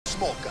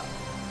Smolka.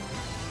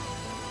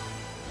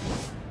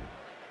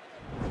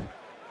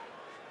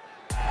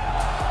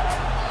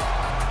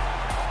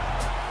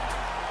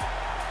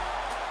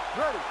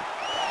 Ready.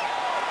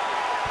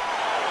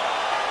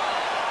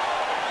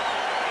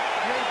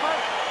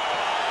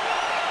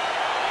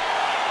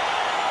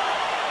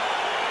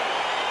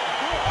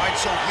 All right,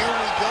 so here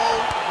we go,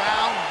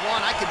 round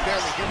one. I can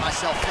barely hear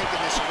myself think in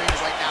this arena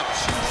right now.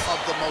 Two of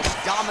the most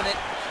dominant,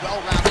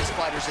 well-rounded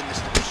fighters in this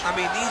division. I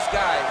mean, these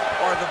guys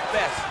are the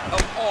best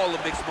of all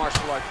of mixed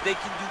martial arts. They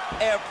can do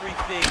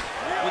everything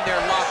when they're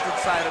locked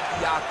inside of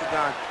the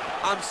octagon.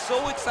 I'm so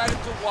excited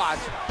to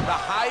watch the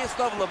highest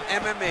level of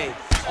MMA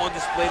on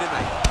display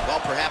tonight.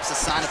 Well, perhaps a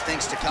sign of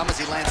things to come as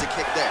he lands a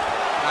kick there.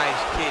 Nice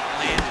kick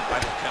landed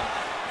by the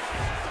counter.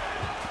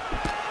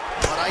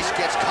 Moraes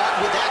gets caught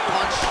with that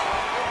punch.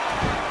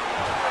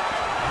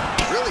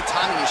 Really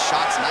timing his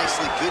shots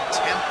nicely. Good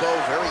tempo,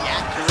 very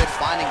accurate,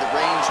 finding the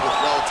range with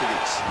relative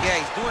ease. Yeah,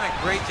 he's doing a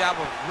great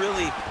job of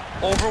really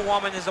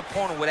overwhelming his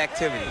opponent with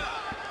activity.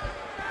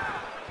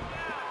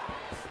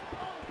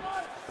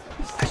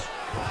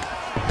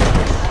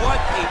 What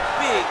a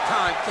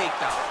big-time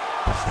takedown.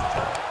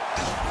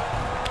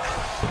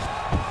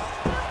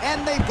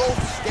 And they both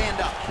stand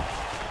up.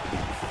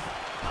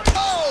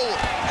 Oh!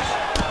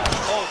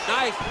 Oh,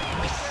 nice.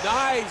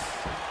 Nice.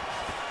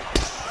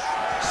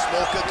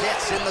 Smolka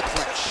gets in the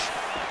clinch.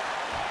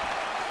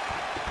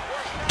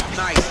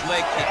 Nice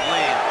leg kick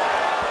land.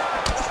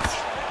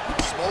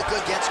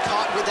 Smolka gets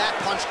caught with that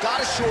punch.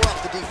 Gotta shore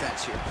up the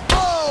defense here.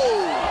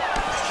 Oh!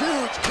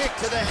 Huge kick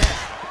to the head.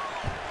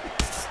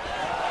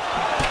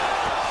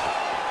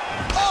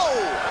 Oh!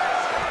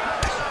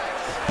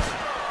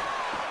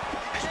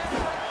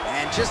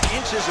 And just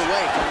inches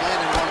away from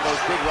landing one of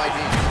those big right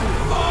hands.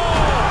 Oh!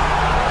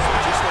 So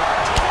just over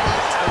 20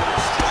 total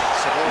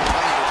strikes have all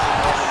landed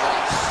from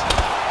Moraes.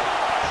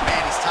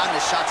 Man, he's timing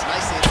his shots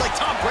nicely. It's like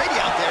Tom Brady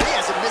out there. He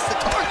hasn't missed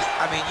the target.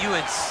 I mean, you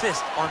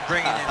insist on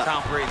bringing in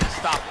Tom Brady.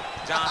 Stop it.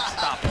 John,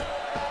 stop it.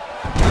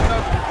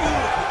 Another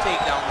beautiful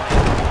takedown land.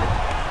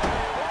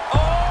 Oh!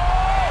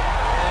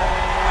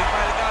 He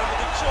might have got him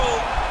with a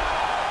choke.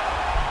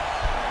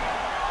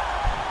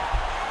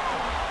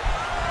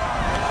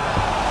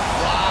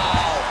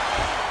 Wow.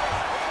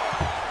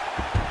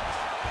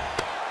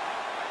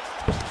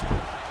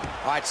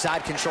 All right,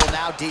 side control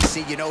now,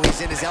 DC. You know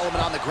he's in his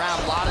element on the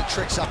ground. A lot of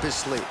tricks up his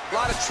sleeve. A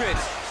lot of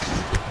tricks.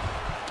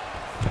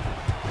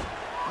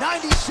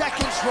 90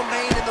 seconds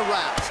remain in the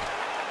round.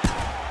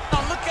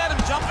 Now look at him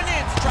jumping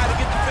in to try to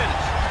get the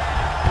finish.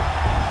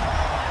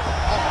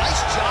 Oh, nice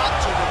job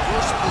to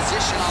reverse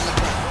position on the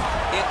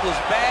ground. It was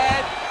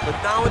bad, but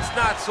now it's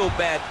not so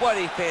bad. What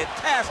a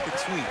fantastic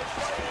sweep.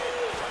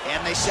 And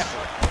they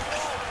separate.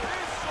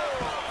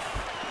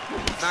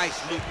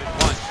 Nice looping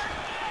punch.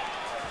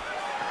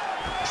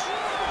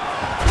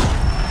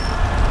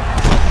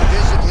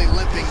 Visibly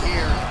limping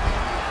here.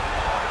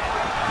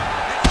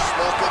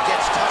 Smolka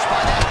gets touched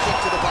by that kick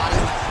to the body.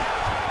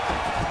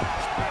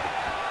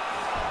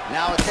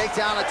 Now a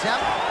takedown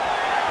attempt.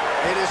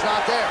 It is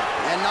not there,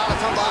 and not a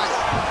combine.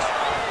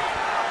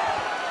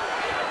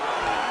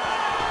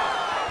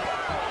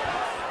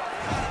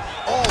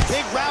 Oh,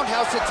 big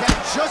roundhouse attempt,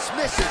 just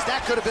misses.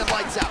 That could have been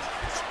lights out.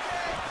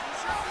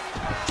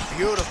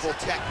 Beautiful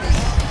technique.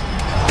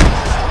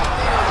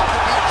 There, he could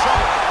be in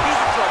trouble. He's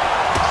in trouble.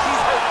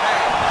 He's hurt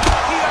bad.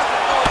 He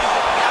doesn't know he's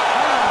in the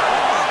out.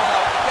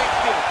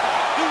 Thanksgiving.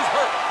 He's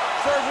hurt.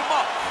 Serve him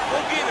up. Go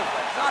get him.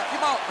 Knock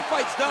him out. The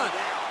fight's done.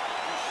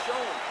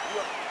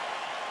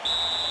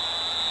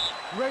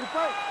 You ready to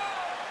fight?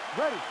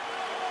 Ready.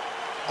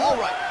 All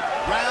right,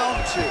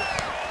 round two.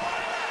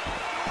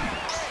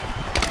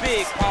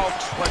 Big,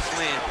 powerful punch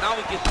land. Now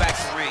he gets back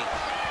to range.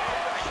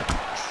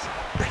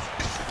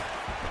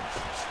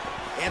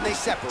 And they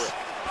separate.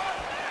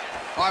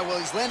 All right, well,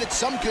 he's landed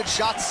some good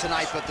shots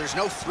tonight, but there's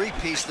no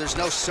three-piece, there's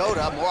no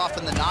soda. More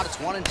often than not, it's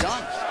one and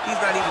done. He's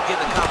not even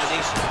getting a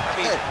combination. I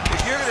mean,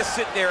 if you're going to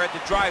sit there at the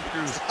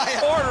drive-thru,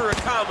 order a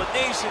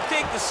combination,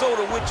 take the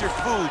soda with your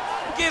food,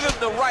 give him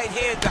the right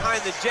hand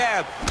behind the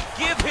jab,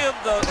 give him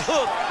the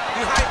hook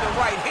behind the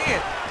right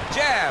hand,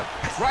 jab,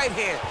 right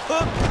hand,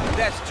 hook.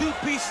 That's 2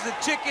 pieces of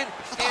chicken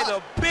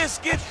and a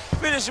biscuit.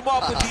 Finish him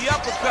off with the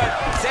uppercut.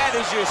 That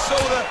is your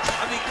soda.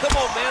 I mean, come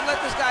on, man. Let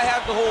this guy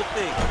have the whole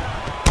thing.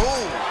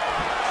 Boom.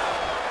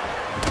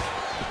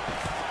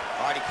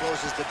 All right, he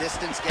closes the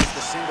distance, gets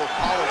the single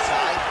collar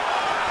tie.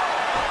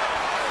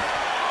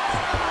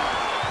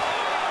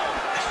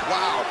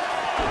 Wow.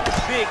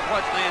 Big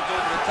punch lands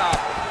over the top.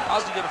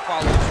 How's he gonna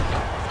follow this?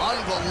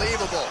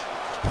 Unbelievable.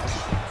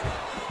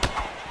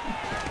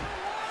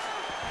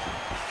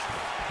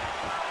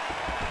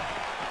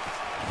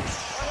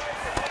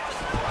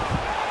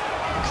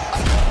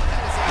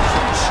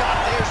 Shot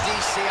there,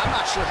 DC. I'm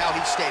not sure how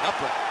he stayed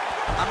upright.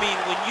 I mean,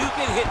 when you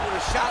get hit with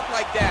a shot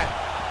like that,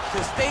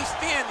 to stay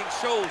standing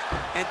shows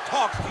and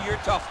talks to your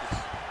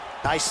toughness.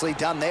 Nicely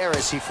done there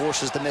as he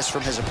forces the miss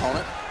from his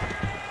opponent.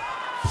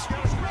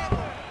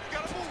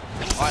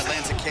 All right,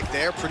 lands a kick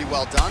there. Pretty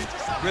well done.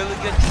 Really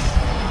good.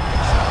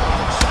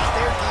 Shot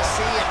there, DC,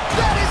 and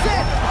that is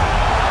it!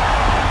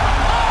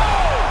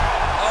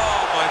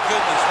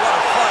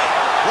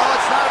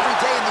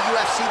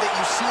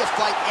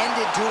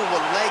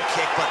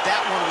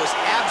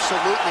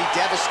 absolutely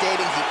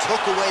devastating. He took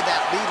away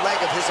that lead leg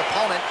of his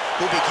opponent,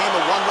 who became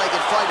a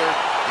one-legged fighter,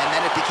 and then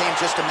it became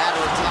just a matter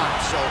of time.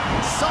 So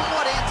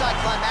somewhat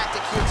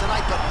anticlimactic here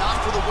tonight, but not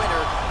for the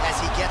winner, as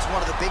he gets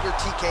one of the bigger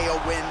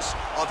TKO wins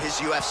of his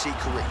UFC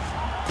career.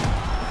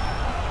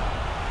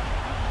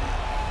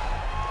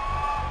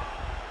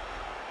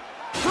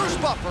 Bruce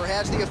Buffer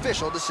has the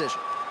official decision.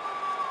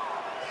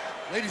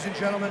 Ladies and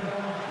gentlemen,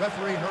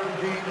 referee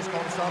Herb Dean has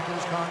called a stop to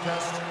this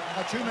contest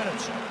at 2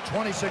 minutes,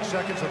 26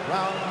 seconds of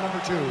round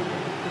number 2.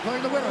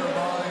 Declaring the winner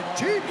by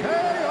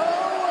TKO,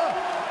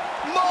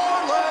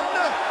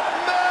 Marlon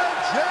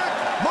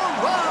Magic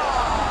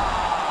Moraes.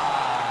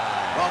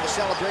 Well, the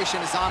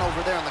celebration is on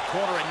over there in the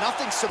corner, and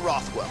nothing's to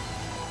Rothwell.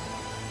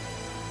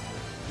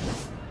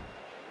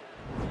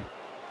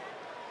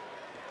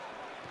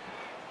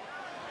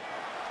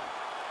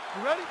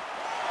 You ready?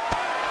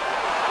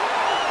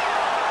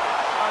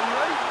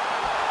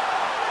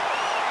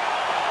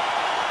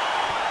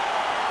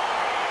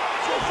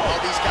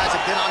 Well, these guys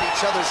have been on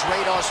each other's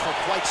radars for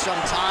quite some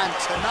time.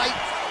 Tonight,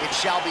 it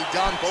shall be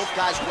done. Both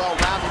guys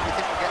well-rounded. You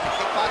think we're getting a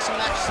kickboxing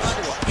match tonight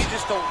or what? You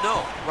just don't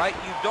know, right?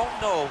 You don't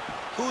know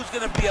who's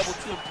going to be able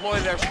to employ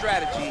their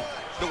strategy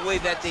the way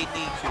that they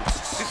need to.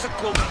 It's a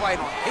close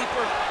fight on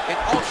paper, and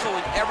also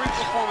in every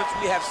performance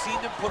we have seen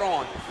them put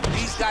on.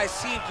 These guys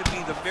seem to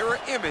be the mirror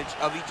image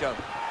of each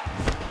other.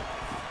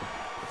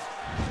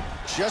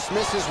 Just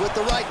misses with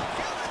the right.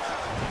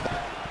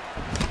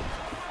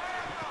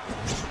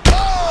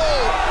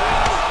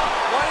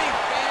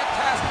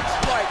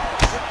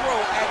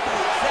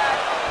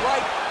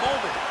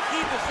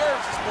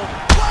 Deserves this moment.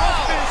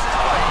 Finish this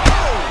fight.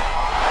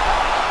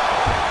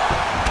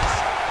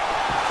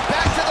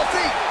 Back to the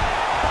feet.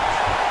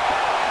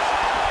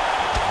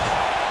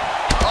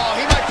 Oh,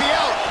 he might be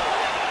out.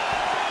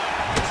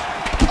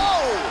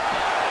 Oh!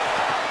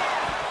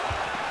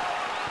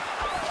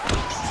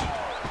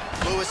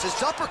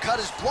 Lewis's uppercut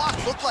is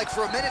blocked. Looked like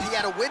for a minute he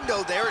had a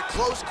window there. It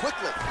closed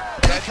quickly.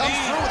 And he comes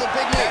through with a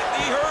big knee. That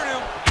knee hurt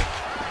him.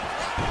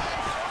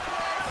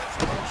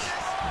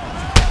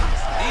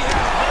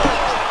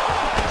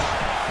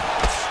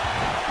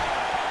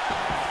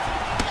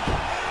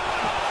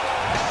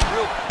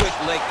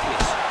 Leg kick.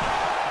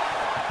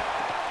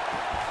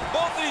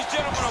 Both of these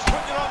gentlemen are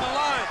putting it on the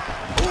line.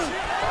 Ooh.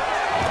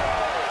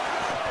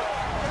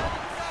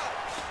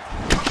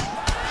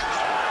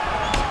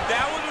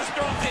 That one was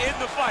thrown to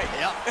end the fight.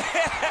 Yep.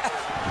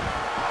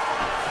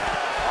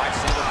 All right,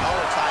 single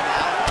collar tie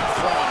now.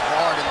 Throwing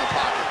hard in the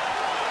pocket.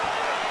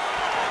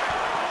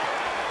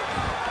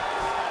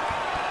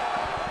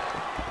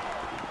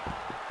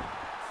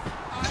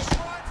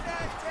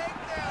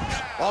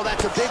 Oh,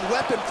 that's a big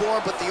weapon for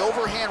him, but the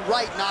overhand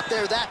right not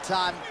there that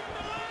time.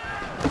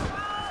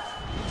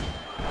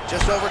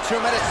 Just over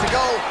 2 minutes to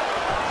go.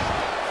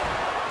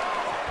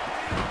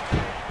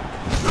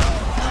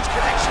 Huge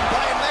connection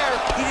by him there.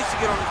 He needs to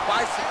get on his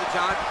bicycle,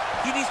 John.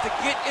 He needs to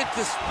get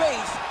into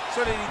space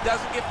so that he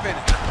doesn't get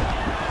finished.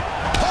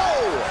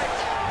 Oh!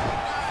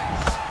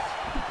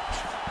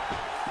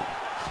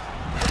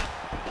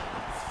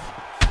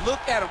 Look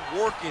at him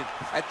working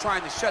at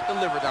trying to shut the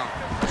liver down.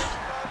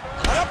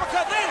 An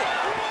uppercut landed.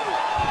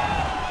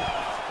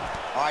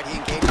 All right, he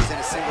engages in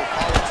a single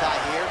collar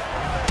tie here.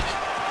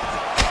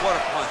 What a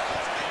punch.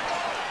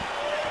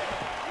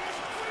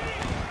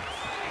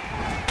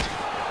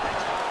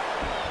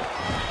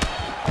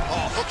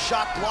 Oh, hook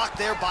shot blocked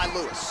there by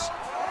Lewis.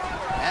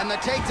 And the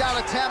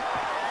takedown attempt,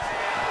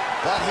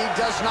 but he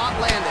does not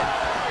land it.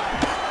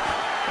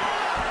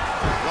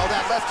 Well,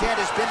 that left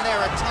hand has been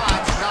there at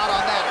times, not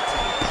on that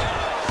attempt.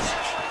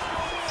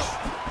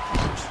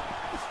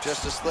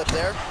 Just a slip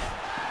there.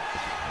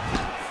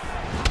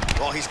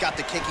 Well, he's got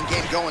the kicking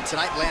game going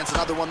tonight. Lands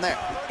another one there.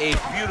 A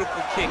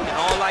beautiful kick, and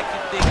all I can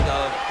think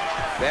of,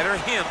 better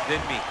him than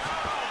me.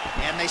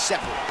 And they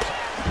separate.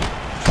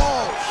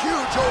 Oh,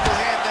 huge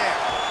overhand there.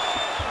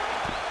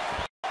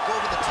 Go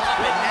to the top,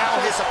 and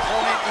now his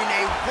opponent in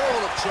a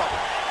world of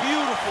trouble.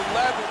 Beautiful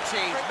level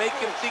change. Make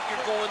him think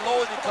you're going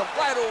low, and then come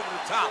right over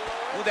the top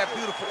with that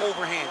beautiful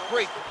overhand.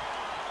 Great.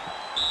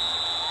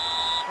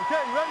 Okay,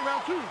 you ready?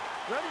 Round 2.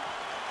 Ready?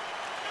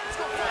 Let's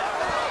go.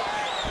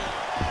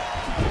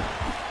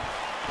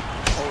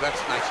 Oh, that's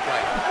a nice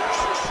strike.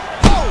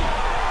 Oh!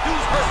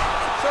 Dude's hurt.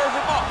 Serve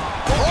him up.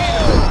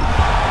 Oh!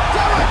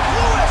 Derrick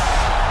Lewis!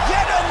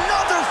 Yet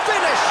another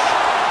finish!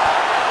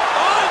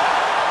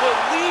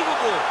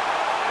 Unbelievable!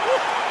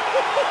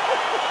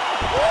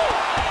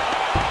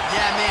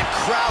 Yeah, man,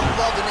 crowd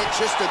loving it.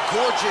 Just a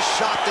gorgeous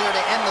shot there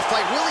to end the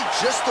fight. Really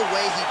just the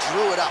way he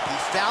drew it up. He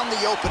found the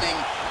opening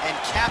and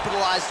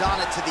capitalized on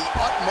it to the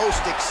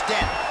utmost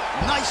extent.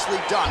 Nicely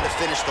done to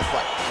finish the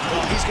fight.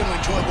 Well, he's going to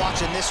enjoy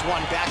watching this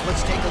one back.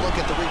 Let's take a look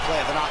at the replay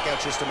of the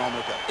knockout just a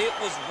moment ago. It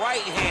was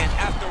right hand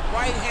after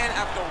right hand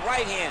after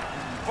right hand.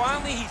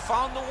 Finally, he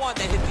found the one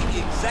that hit the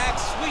exact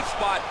sweet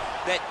spot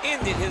that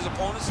ended his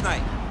opponent's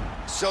night.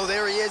 So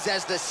there he is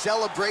as the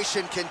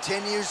celebration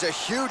continues. A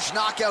huge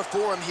knockout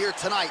for him here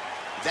tonight.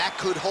 That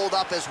could hold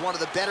up as one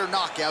of the better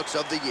knockouts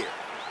of the year.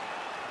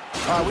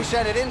 All right, we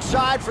send it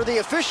inside for the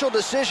official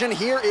decision.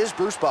 Here is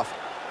Bruce Buffer.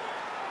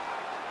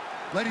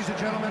 Ladies and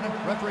gentlemen,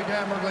 referee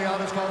Dan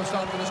Mergliata's called a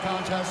stop to this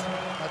contest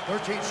at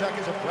 13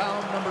 seconds of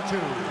round number 2.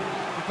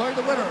 Declaring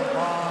the winner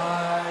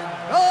by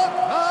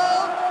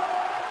knockout,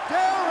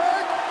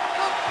 Derrick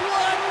the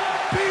Black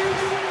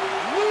Beast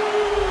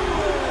Lewis.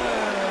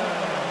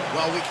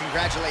 Well, we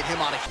congratulate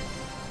him on it.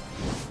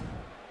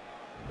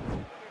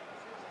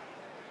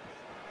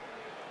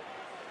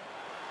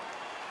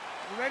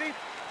 You ready?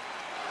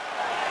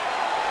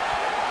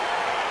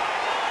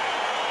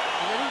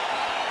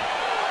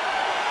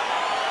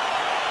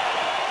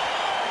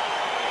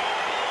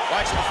 All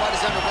right, so the fight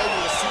is underway.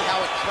 We will see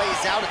how it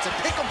plays out. It's a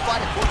pick'em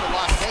fight according to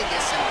Las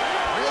Vegas, and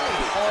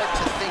really hard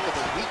to think of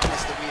a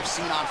weakness that we have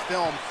seen on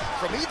film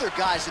from either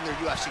guys in their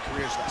UFC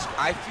careers thus far.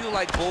 I feel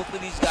like both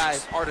of these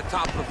guys are the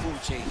top of the food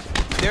chain.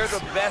 They're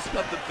the best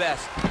of the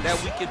best that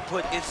we can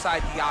put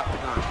inside the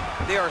octagon.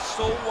 They are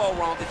so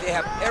well-rounded. They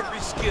have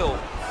every skill,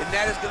 and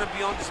that is going to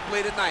be on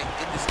display tonight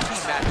in this key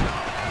matchup.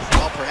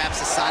 Well,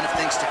 perhaps a sign of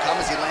things to come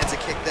as he lands a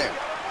kick there.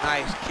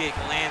 Nice kick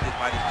landed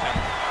by the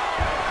gentleman.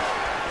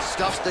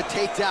 Stuffs the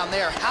takedown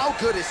there. How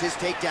good is his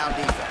takedown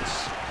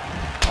defense?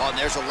 Oh, and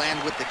there's a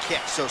land with the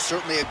kick, so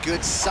certainly a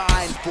good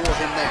sign for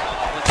him there.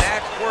 When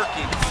that's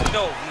working, you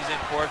know he's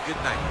in for a good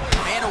night.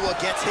 Manuwa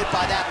gets hit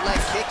by that leg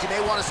kick. You may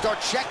want to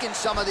start checking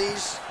some of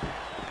these.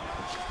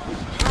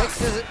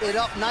 Mixes it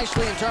up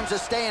nicely in terms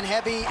of staying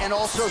heavy and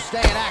also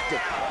staying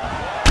active.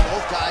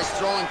 Both guys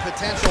throwing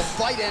potential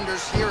fight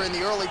enders here in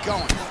the early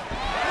going.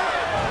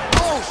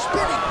 Oh,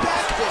 spinning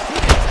back fist. He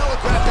didn't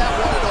telegraph that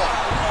one at all.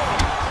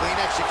 Clean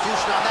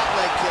execution on that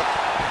leg kick.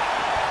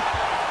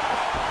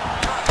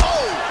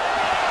 Oh!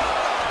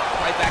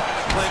 Right back in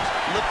the clinch.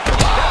 Look.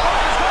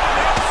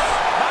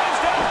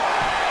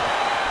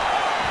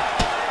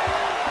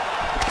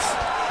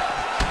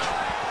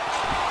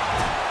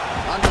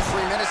 Under 3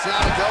 minutes now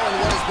to go in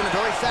what has been a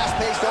very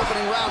fast-paced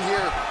opening round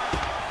here.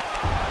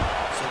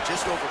 So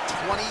just over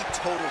 20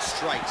 total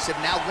strikes have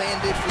now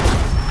landed for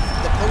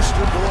the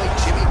poster boy,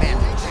 Jimi.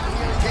 Jimi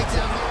here,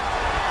 takedown here.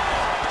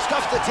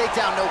 Stuffs the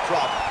takedown, no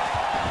problem.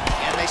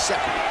 And they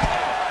separate.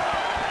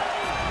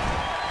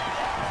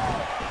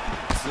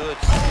 Good.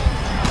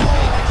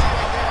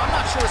 I'm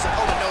not sure his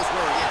opponent knows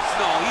where he is.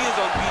 No, he is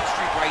on Beat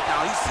Street right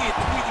now. He's seeing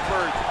Tweety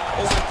Bird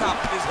over the top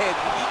of his head.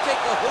 When you take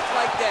a hook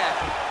like that,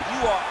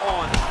 you are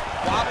on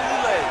wobbly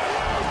legs.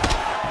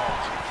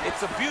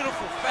 It's a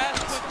beautiful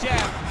fast foot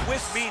jab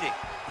with meaning.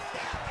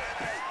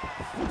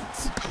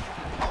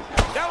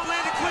 That one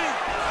landed clean.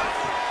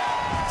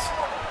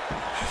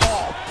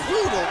 Oh,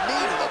 brutal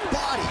knee to the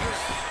body.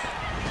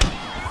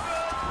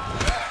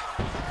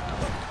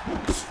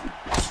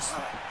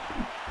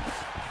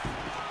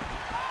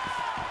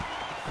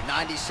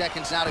 90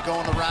 seconds now to go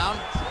in the round.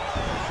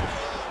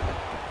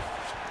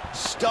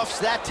 Stuffs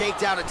that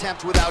takedown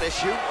attempt without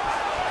issue.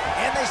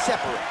 And they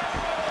separate.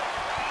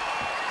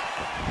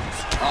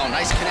 Oh,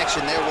 nice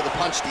connection there with a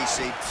punch,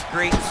 DC.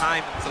 Great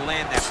time to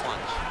land that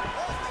punch.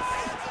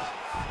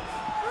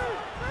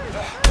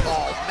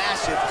 Oh,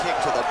 massive kick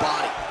to the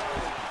body.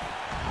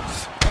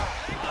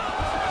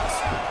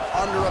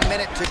 Under a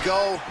minute to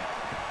go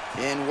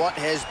in what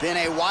has been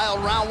a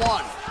wild round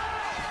one.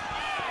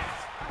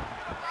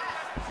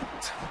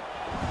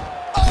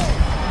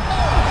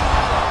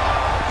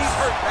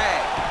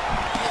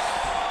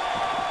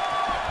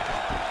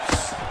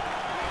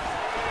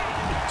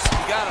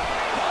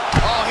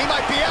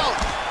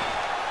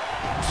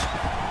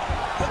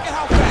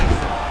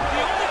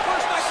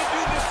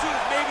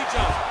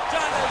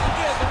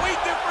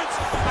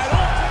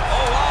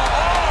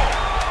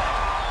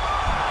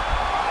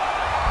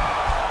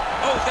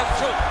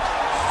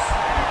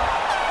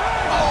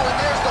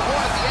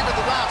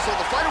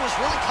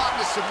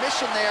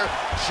 Submission there,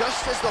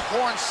 just as the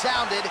horn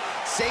sounded.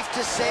 Safe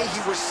to say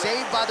he was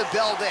saved by the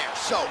bell there.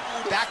 So,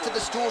 back to the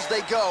stools they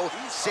go.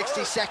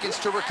 60 seconds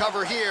to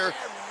recover here.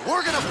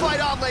 We're gonna fight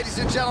on, ladies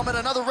and gentlemen.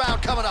 Another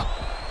round coming up.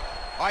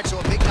 All right, so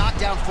a big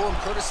knockdown for him,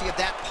 courtesy of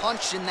that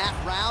punch in that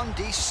round.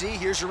 DC,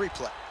 here's your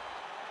replay.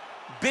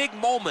 Big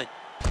moment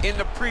in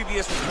the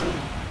previous.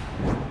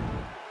 You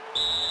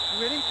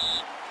ready?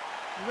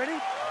 You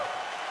ready?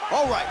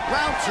 All right,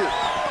 round two.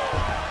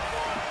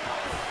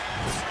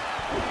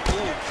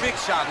 Big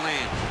shot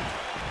lands.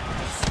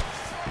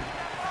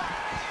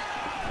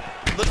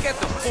 Look at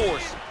the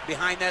force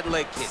behind that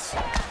leg kick.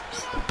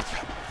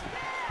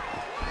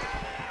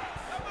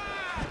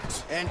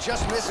 And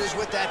just misses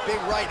with that big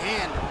right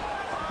hand.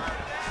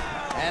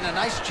 And a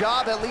nice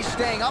job at least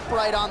staying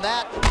upright on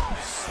that.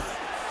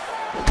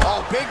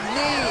 Oh, big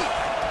knee.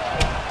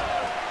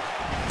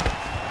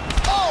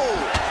 Oh!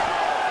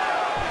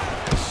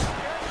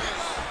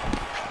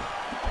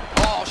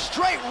 Oh,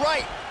 straight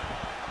right.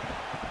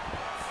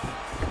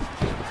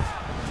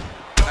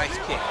 Nice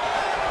kick.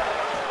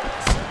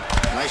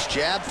 Nice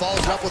jab, follows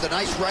it up with a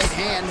nice right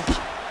hand.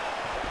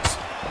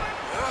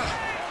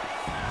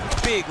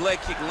 Big leg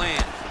kick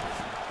land.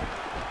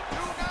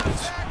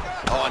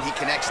 Oh, and he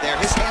connects there.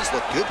 His hands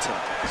look good to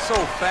him. So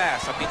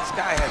fast. I mean, this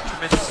guy has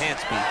tremendous hand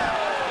speed.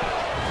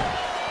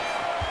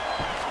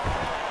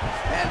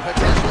 And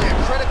potentially a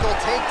critical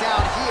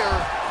takedown here.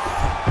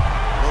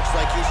 Looks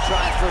like he's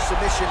trying for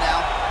submission now.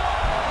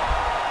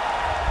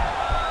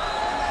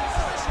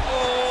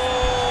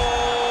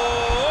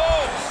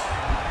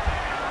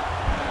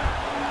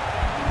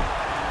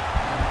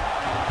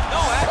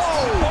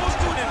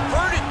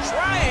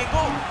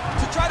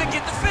 Try to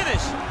get the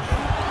finish.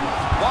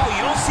 Wow,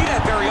 you don't see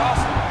that very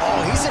often.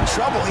 Oh, he's in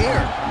trouble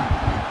here.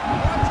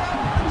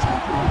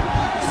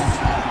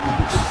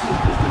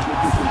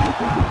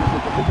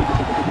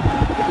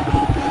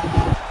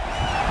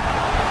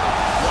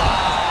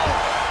 Wow.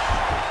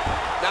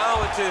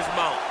 Now into his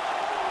mount.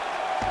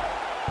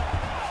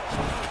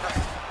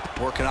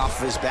 Working off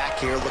of his back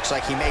here. Looks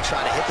like he may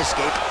try to hip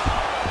escape.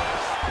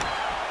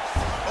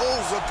 Oh,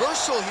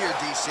 reversal here,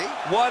 DC.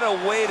 What a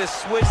way to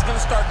switch. He's gonna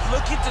start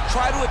looking to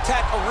try to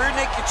attack a rear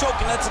naked choke,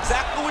 and that's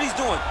exactly what he's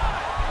doing.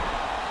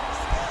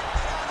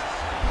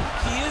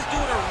 He is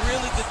doing a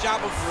really good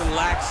job of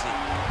relaxing,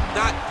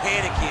 not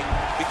panicking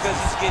because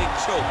he's getting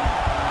choked.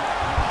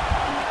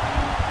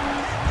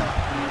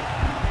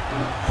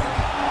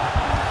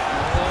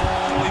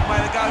 Oh, he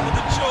might have got him with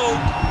the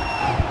choke.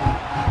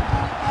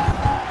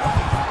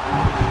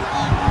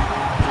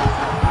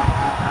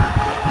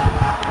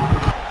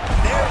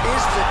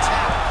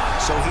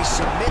 So he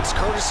submits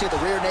courtesy of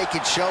the rear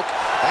naked choke.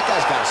 That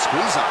guy's got a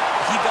squeeze on.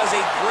 He does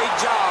a great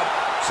job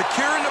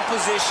securing the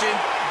position,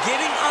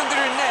 getting under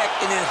the neck,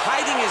 and then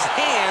hiding his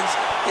hands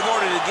in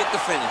order to get the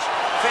finish.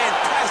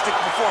 Fantastic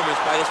performance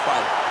by this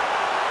fighter.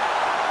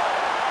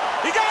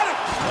 He got him!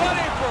 What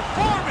a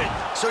performance!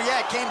 So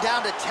yeah, it came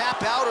down to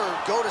tap out or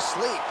go to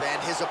sleep,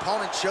 and his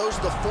opponent chose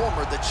the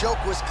former. The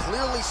choke was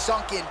clearly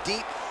sunk in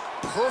deep,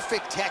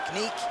 perfect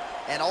technique.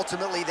 And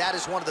ultimately, that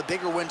is one of the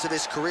bigger wins of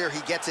his career. He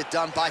gets it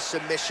done by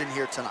submission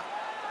here tonight.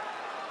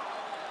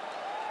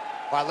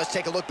 All right, let's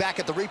take a look back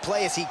at the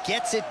replay as he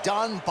gets it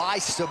done by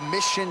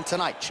submission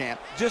tonight, champ.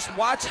 Just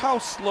watch how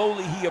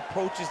slowly he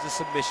approaches the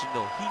submission,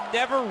 though. He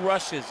never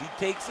rushes. He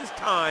takes his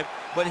time,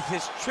 but it's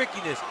his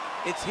trickiness.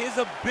 It's his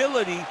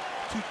ability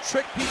to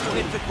trick people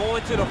into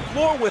going to the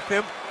floor with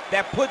him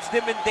that puts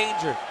them in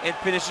danger and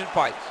finishing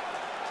fights.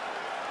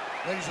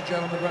 Ladies and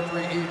gentlemen,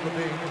 referee Yves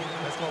Levine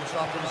has called a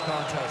stop to this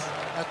contest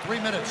at 3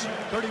 minutes,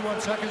 31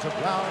 seconds of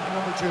round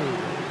number 2.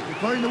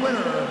 Declaring the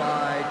winner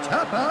by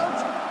tap out,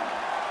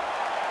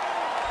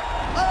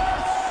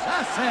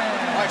 Assassin!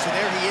 All right, so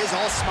there he is,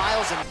 all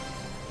smiles and...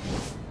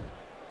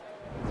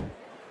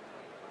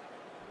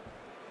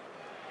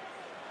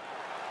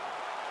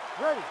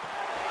 Ready.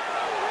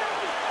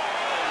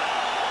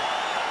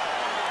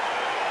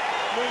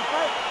 Main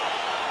fight.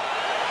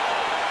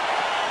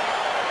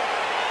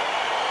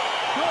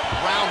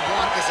 Round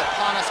 1 is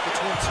upon us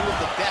between two of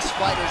the best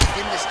fighters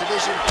in this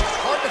division.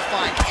 It's hard to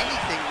find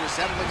anything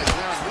resembling a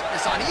glaring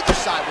weakness on either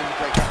side when you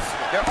break down.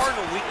 There are no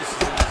weaknesses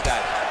in these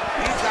guys.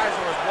 These guys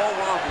are as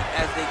well-rounded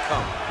as they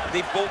come. They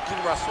both can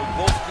wrestle,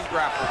 both can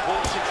grapple,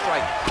 both can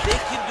strike. They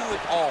can do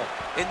it all.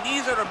 And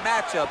these are the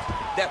matchups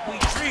that we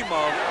dream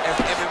of as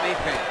MMA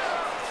fans.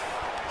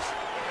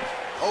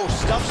 Oh,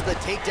 stuffs the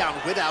takedown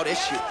without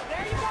issue.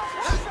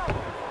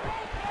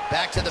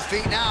 Back to the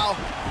feet now.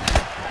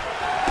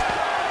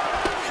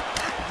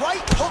 Right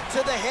hook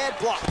to the head,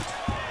 blocked.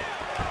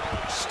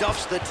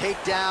 Stuffs the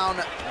takedown,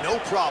 no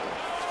problem.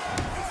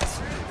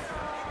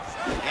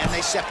 And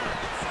they separate.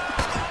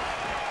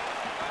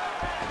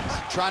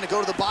 Trying to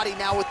go to the body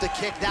now with the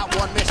kick. That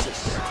one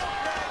misses.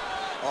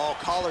 Oh,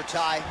 collar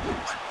tie.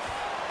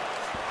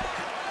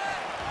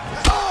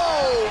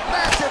 Oh,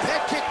 massive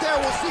head kick there.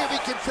 We'll see if he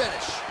can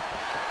finish.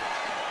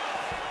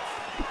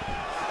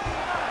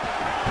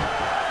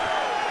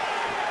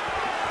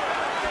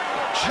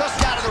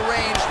 Just out of the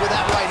range with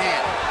that right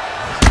hand.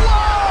 Whoa!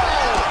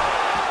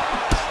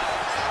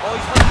 Oh,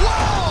 he's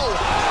whoa!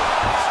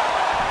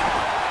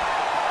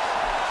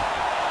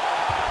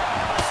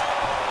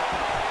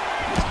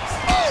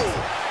 Oh!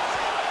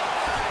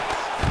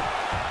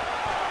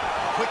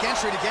 Quick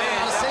entry to get it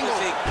on a single. That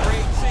was a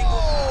great single.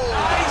 Oh.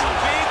 Nice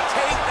big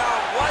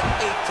takedown. What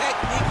a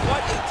technique.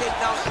 What a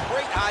takedown.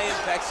 Great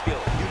high-impact skill.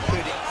 You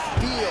could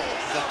feel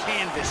the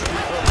canvas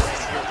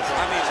reverberating here.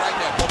 I mean, it's right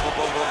there. Boom, boom,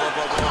 boom, boom, boom,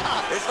 boom, boom.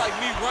 It's like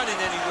me running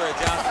anywhere,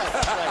 John.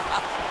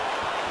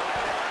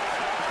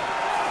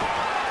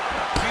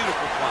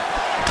 Beautiful fight.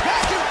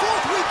 Back and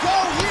forth we go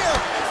here.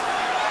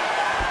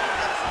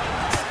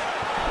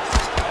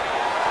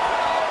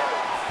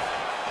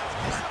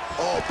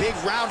 Oh, big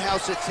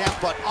roundhouse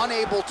attempt, but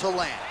unable to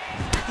land.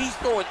 He's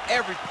throwing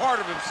every part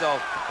of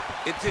himself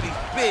into these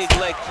big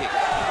leg kicks.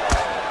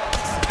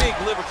 Big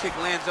liver kick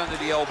lands under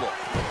the elbow.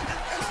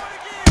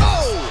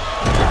 Oh!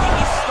 He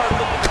needs to start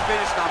looking to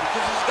finish now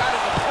because he's got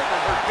his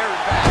opponent hurt very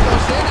bad.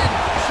 Goes in and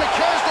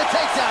secures the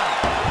takedown.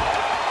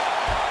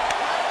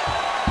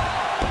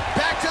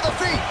 Back to the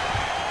feet.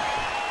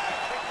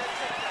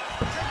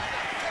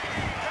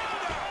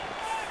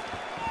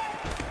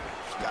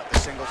 Got the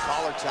single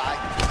collar tie.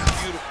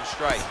 Beautiful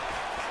strike.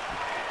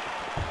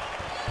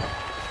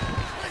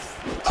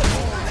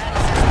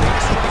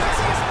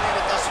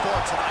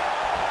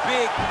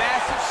 Big,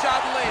 massive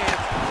shot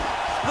lands.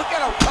 Look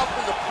at how tough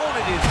his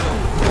opponent is,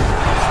 though.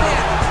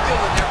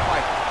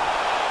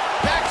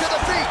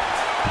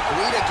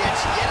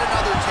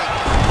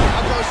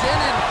 dives in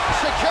and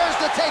secures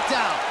the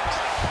takedown.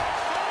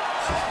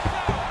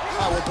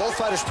 Well, both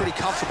fighters pretty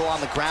comfortable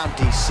on the ground,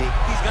 DC.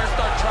 He's going to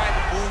start trying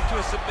to move to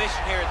a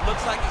submission here. It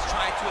looks like he's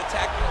trying to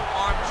attack the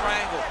arm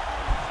triangle.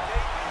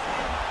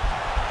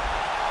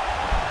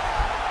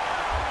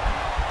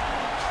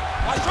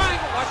 Watch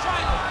triangle, watch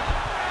triangle.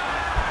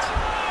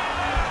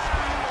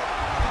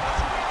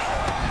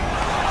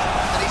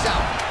 And he's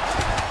out.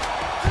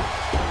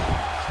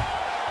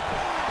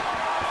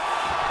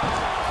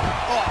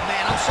 Oh,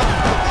 man, I'm starting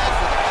to feel bad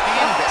for the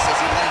canvas as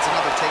he lands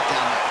another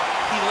takedown there.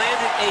 He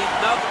landed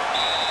another.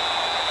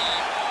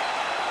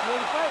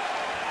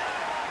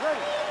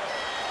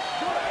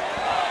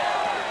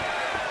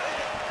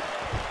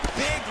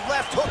 Big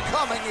left hook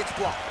coming, it's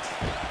blocked.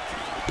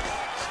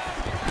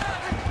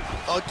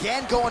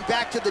 Again, going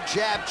back to the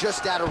jab,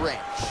 just out of range.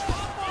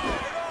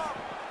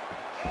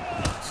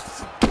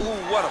 Ooh,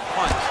 what a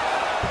punch.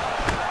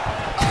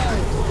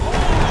 Holy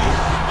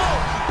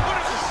smoke, he put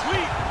it to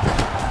sleep.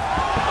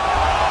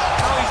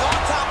 Now he's on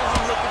top of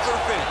him looking for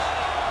the finish.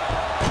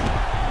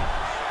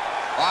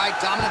 All right,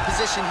 dominant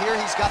position here.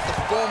 He's got the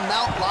full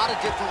mount. A lot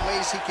of different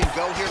ways he can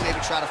go here. Maybe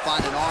try to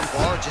find an arm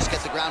bar or just get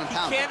the ground and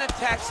pound. He can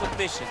attack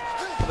submission,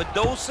 but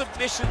those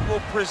submissions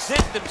will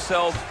present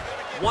themselves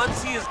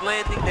once he is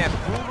landing that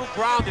brutal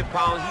ground and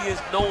pound he is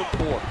known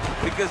for.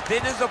 Because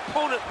then his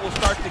opponent will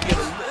start to get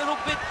a little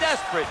bit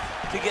desperate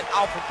to get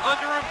out from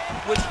under him,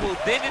 which will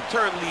then in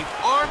turn leave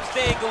arms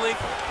dangling.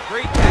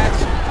 Great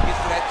action to get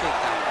to that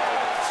takedown.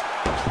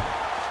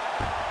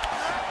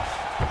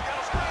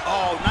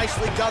 Oh,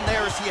 nicely done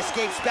there as he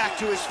escapes back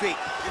to his feet.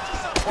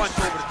 Punch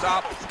over the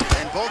top.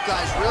 And both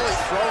guys really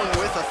throwing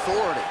with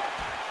authority.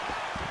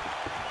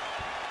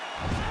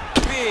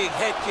 Big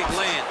head kick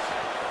lands.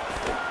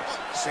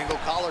 Single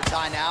collar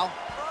tie now.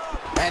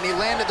 And he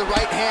landed the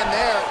right hand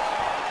there.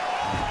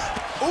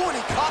 Ooh, and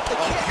he caught the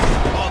kick.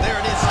 Oh, there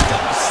it is.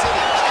 Double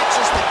city.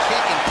 Catches the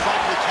kick and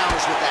promptly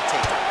counters with that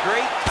takedown.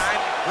 Great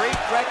time, great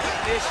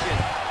recognition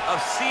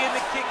of seeing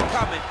the kick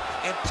coming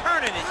and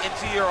turning it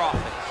into your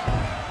offense.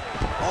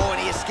 Oh,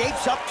 and he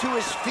escapes up to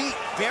his feet.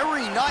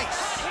 Very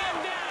nice.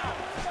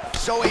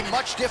 So a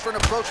much different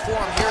approach for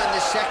him here in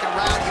this second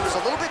round. He was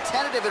a little bit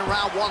tentative in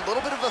round one, a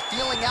little bit of a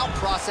feeling out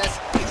process.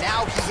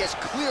 Now he has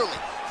clearly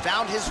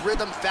found his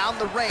rhythm, found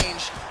the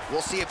range.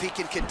 We'll see if he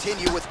can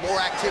continue with more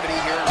activity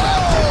here in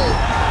round two.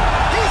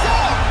 He's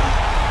out!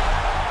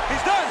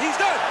 He's done, he's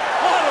done!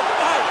 What a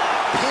fight!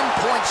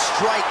 Pinpoint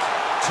strike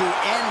to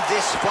end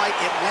this fight.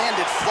 It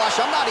landed flush.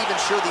 I'm not even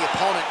sure the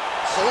opponent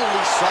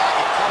wholly saw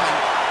it coming,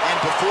 and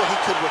before he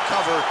could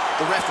recover,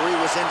 the referee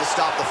was in to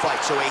stop the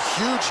fight. So a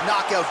huge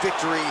knockout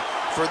victory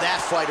for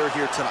that fighter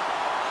here tonight.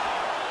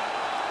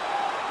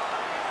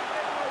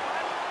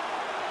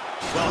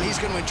 Well, he's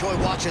going to enjoy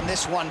watching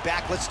this one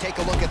back. Let's take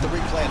a look at the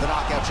replay of the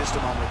knockout just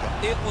a moment ago.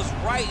 It was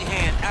right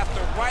hand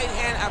after right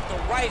hand after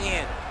right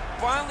hand.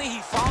 Finally, he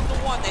found the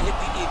one that hit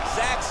the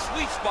exact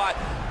sweet spot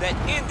that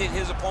ended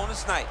his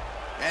opponent's night.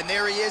 And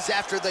there he is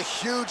after the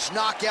huge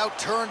knockout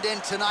turned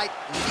in tonight.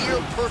 Near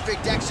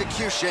perfect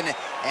execution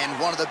and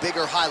one of the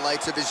bigger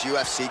highlights of his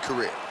UFC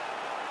career.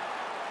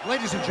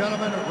 Ladies and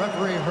gentlemen,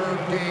 referee Herb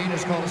Dean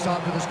has called a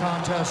stop to this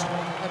contest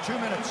at 2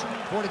 minutes,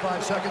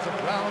 45 seconds of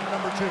round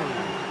number 2.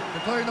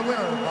 Declaring the winner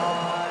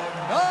by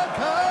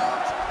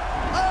knockout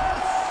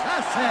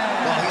assassin.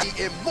 Well, the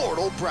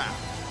Immortal Brown.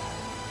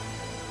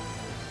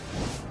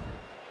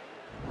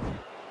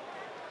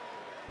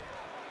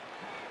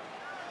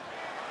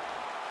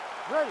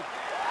 Ready.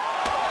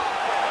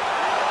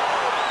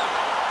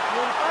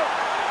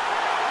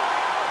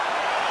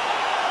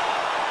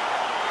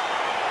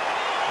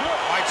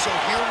 All right, so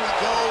here we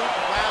go,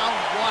 round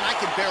one. I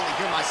can barely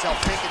hear myself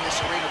think in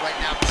this arena right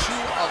now.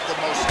 Two of the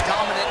most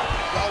dominant,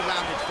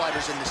 well-rounded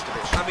fighters in this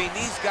division. I mean,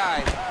 these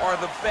guys are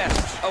the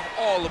best of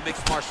all of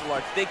mixed martial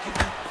arts. They can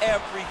do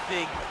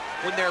everything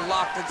when they're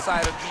locked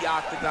inside of the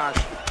octagon.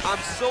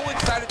 I'm so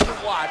excited to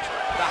watch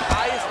the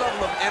highest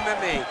level of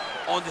MMA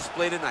on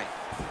display tonight.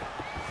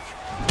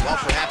 Well,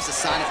 perhaps a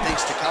sign of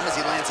things to come as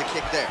he lands a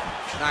kick there.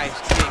 Nice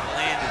kick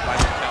landed by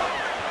Michał.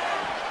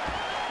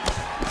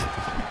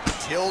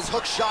 Till's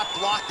hook shot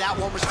blocked. That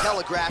one was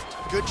telegraphed.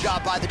 Good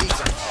job by the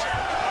defense.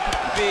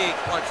 Big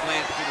punch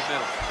lands through the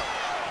middle.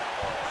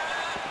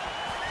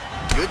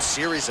 Good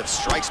series of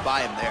strikes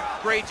by him there.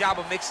 Great job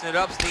of mixing it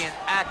up, staying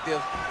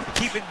active,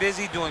 keeping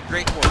busy, doing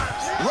great work.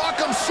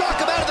 Rock'em sock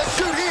him out of the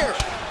chute here.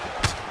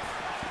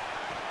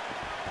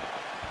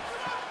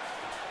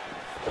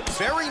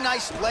 Very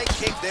nice leg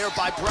kick there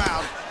by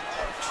Brown.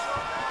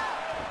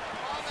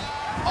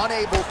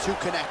 Unable to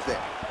connect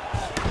there.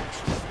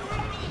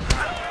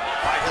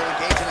 All right, he'll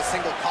engage in a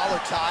single collar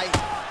tie.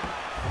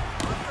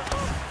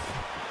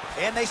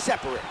 And they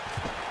separate.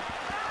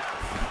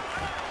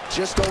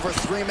 Just over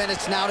 3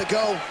 minutes now to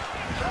go.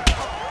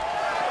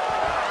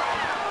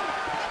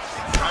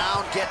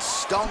 Brown gets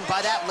stung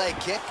by that leg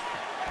kick.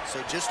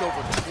 So just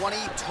over 20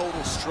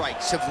 total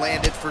strikes have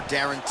landed for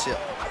Darren Till.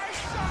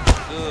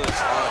 Good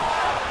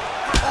punch.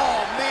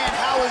 Oh, man,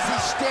 how is he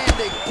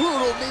standing?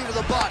 Brutal knee to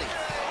the body.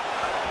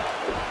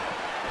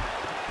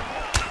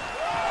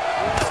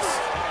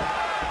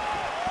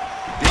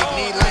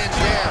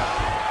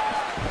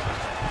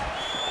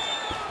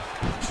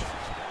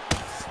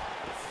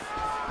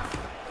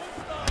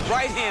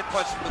 right hand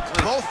punch from the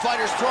clinch. Both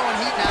fighters throwing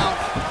heat now.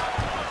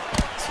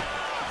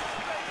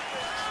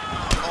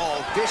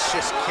 Oh,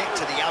 vicious kick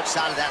to the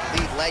outside of that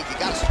lead leg. You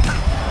got to...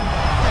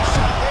 That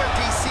shot there,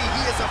 DC.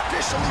 He is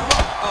officially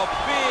run. A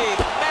big,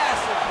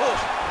 massive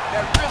push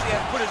that really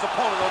has put his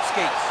opponent on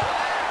skates.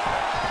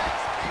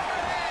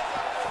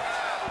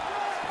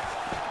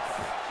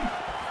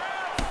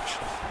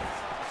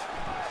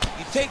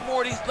 You take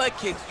more of these leg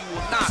kicks, you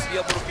will not be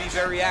able to be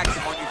very active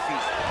on your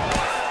feet.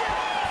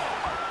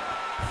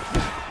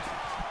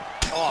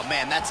 Oh,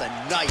 man, that's a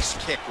nice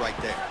kick right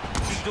there.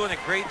 He's doing a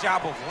great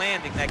job of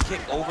landing that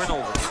kick over and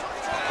over.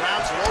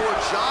 Brown's lower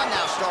jaw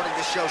now starting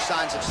to show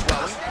signs of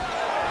swelling.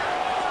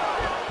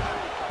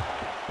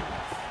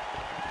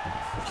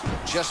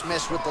 Just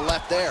missed with the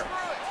left there.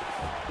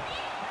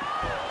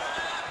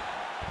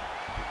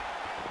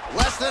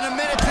 Less than a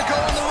minute to go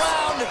in the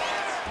round.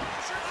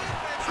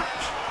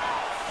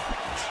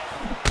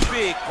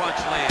 Big punch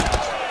land.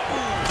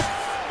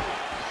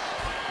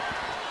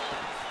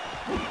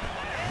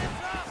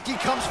 He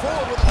comes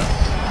forward with a...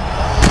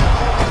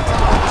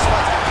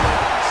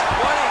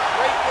 What a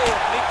great way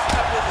of mixing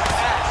up his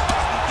attacks.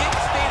 He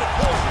didn't stay the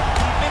course.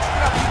 He mixed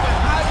it up. He went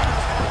high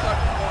and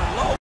started going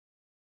low.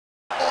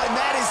 Oh, and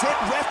that is it.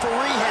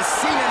 Referee has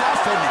seen enough,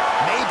 and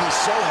maybe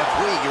so have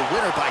we. Your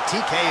winner by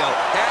TKO.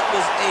 That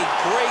was a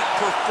great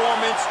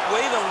performance.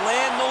 Way to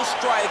land those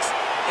strikes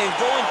and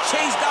go and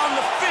chase down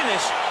the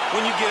finish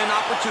when you get an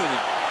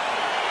opportunity.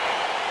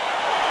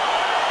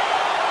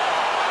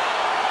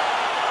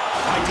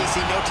 All right, DC,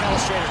 no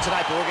telestrator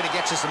tonight, but we're going to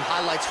get you some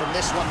highlights from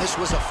this one. This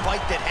was a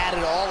fight that had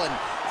it all, and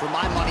for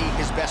my money,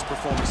 his best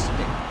performance to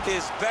date.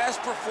 His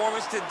best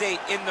performance to date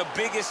in the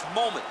biggest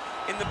moment.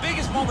 In the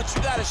biggest moment,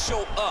 you got to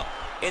show up,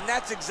 and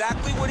that's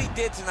exactly what he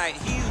did tonight.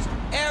 He used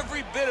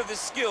every bit of his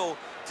skill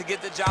to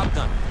get the job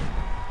done.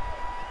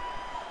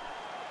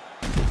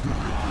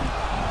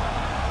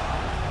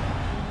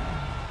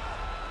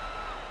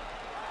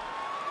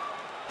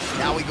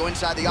 Now we go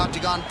inside the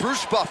octagon.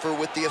 Bruce Buffer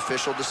with the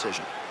official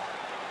decision.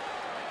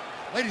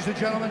 Ladies and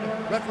gentlemen,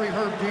 referee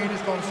Herb Dean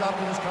is going to stop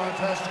this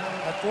contest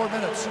at 4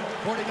 minutes,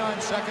 49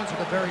 seconds of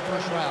the very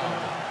first round.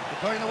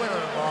 Declaring the winner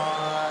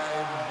by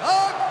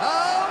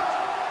knockout,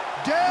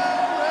 Darren.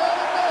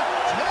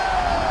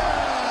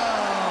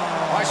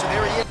 All right, so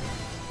there he is.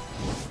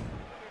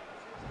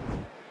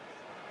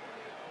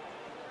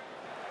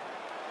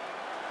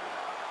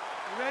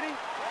 You ready?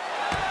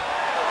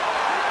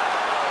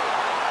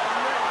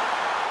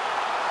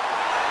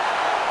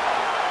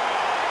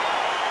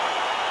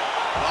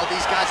 Well,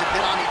 these guys have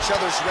been on each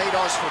other's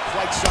radars for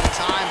quite some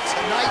time.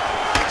 Tonight,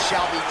 it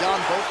shall be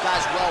done. Both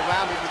guys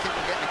well-rounded. You think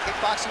we're getting a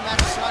kickboxing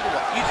match tonight or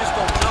what? You just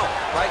don't know,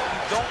 right?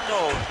 You don't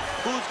know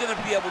who's going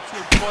to be able to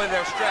employ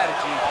their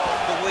strategy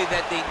the way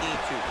that they need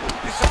to.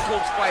 This is a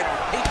close fight on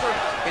paper,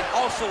 and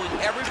also in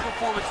every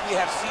performance we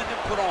have seen them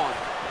put on,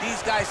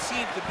 these guys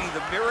seem to be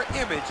the mirror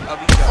image of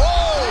each other.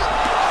 Oh!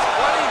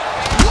 What a...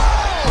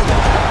 Whoa!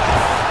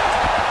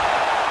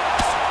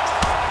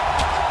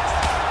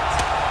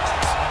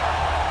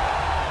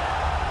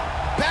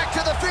 Back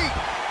to the feet.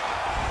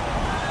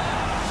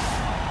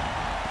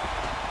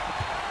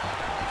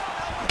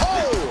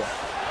 Oh!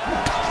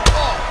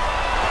 Oh!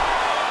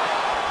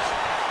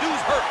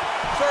 Dude's hurt.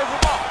 Serve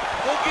him off.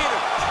 Go get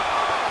him.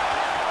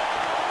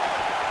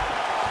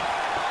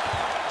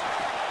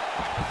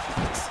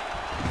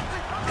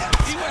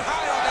 He went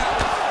high on that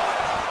one.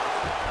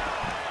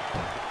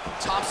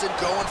 Thompson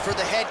going for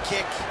the head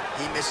kick.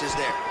 He misses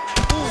there.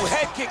 Ooh,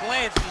 head kick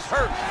lands. He's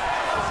hurt.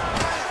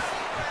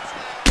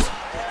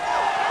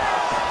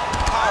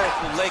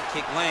 Powerful leg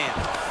kick land.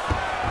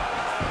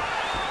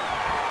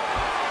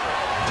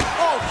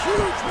 Oh,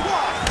 huge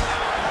block.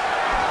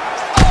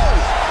 Oh,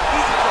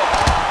 he's in trouble.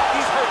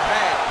 He's hurt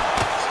bad.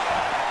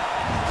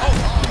 Oh,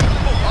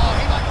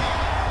 He might be.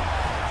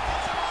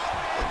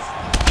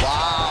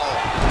 Wow.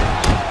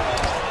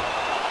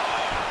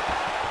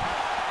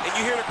 and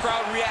you hear the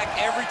crowd react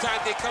every time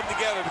they come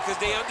together because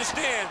they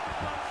understand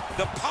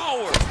the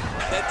power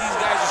that these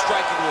guys are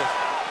striking with.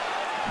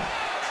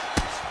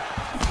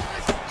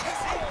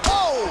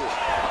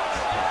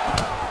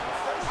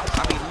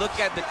 I mean, look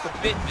at the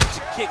commitment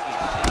to kicking.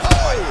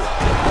 Oh!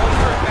 He's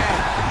hurt bad.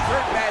 He's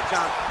hurt bad,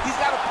 John. He's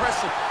got to press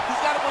him.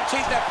 He's got to go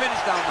chase that finish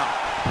down now.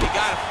 He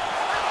got him.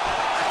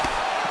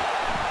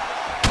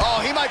 Oh,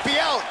 he might be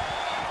out.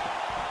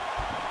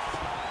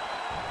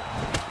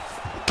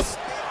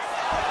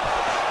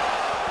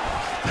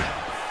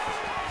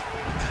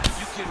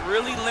 You can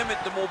really limit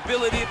the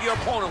mobility of your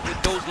opponent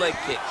with those leg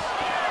kicks.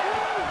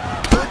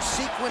 Good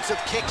sequence of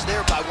kicks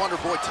there by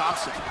Wonderboy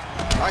Thompson.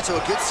 All right, so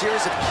a good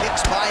series of kicks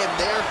by him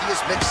there. He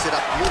has mixed it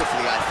up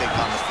beautifully, I think,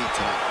 on the feet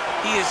tonight.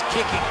 He is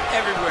kicking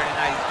everywhere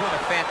tonight. He's doing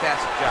a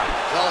fantastic job.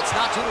 Well, it's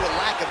not due to a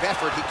lack of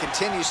effort. He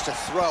continues to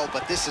throw,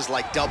 but this is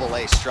like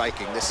double-A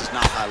striking. This is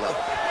not high level.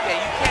 Yeah,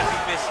 you can't be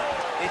missing.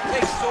 It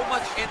takes so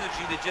much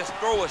energy to just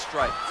throw a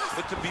strike,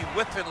 but to be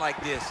whipping like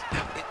this,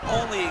 it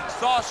only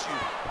exhausts you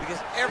because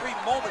every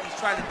moment he's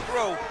trying to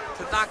throw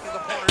to knock his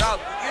opponent out,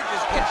 when you're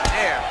just catching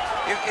air,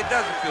 it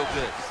doesn't feel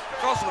good.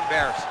 It's also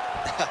embarrassing.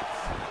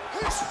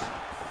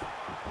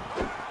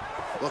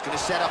 Looking to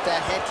set up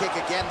that head kick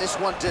again. This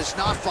one does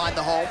not find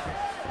the home.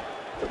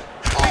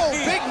 Oh,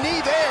 big knee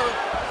there.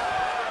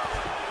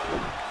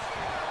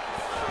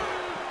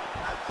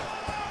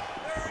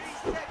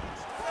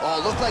 Oh,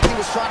 looked like he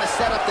was trying to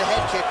set up the head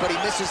kick, but he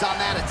misses on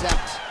that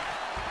attempt.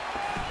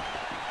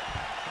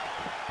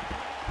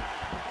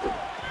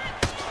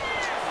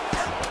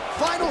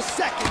 Final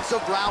seconds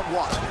of round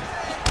one.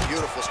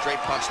 Beautiful straight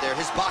punch there.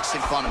 His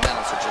boxing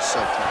fundamentals are just so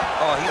clean.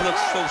 Oh, he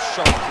looks so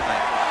sharp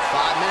tonight.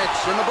 5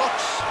 minutes in the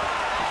books.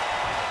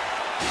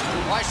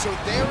 All right, so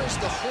there is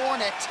the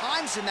horn. At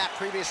times in that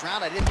previous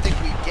round, I didn't think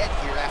we'd get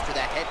here after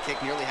that head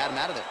kick nearly had him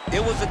out of there.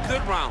 It was a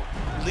good round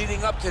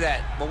leading up to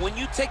that. But when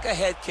you take a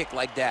head kick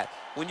like that,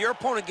 when your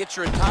opponent gets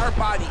your entire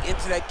body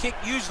into that kick,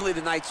 usually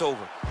the night's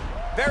over.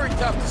 Very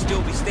tough to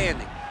still be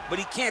standing, but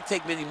he can't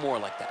take many more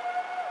like that.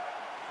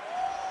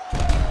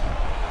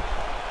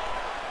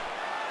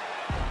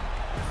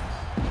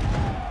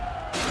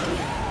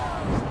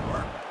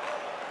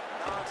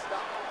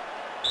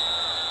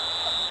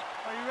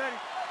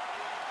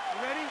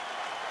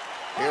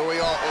 Here we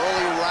are,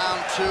 early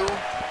round two.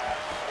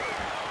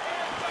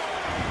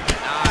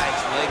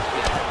 Nice leg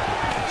kick.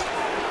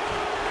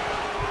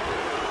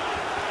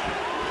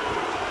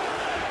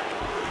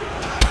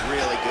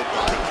 Really good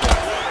body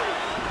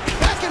kick.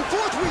 Back and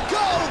forth we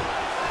go.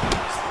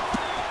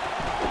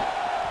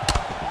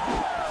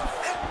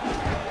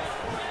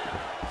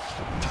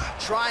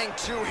 Trying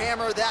to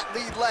hammer that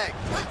lead leg.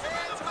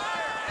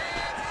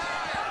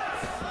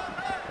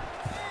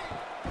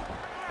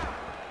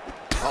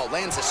 Oh,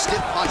 lands a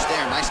stiff punch there.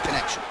 Nice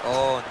connection.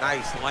 Oh,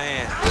 nice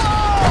land. Whoa!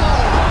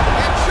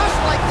 And just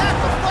like that,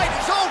 the fight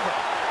is over.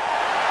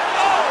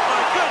 Oh,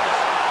 my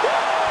goodness.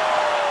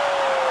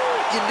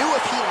 You knew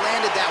if he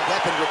landed that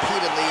weapon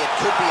repeatedly, it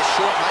could be a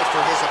short night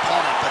for his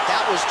opponent, but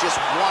that was just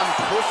one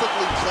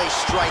perfectly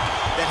placed strike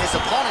that his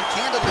opponent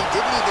candidly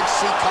didn't even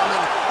see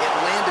coming. It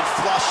landed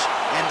flush,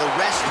 and the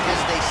rest,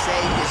 as they say,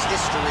 is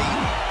history.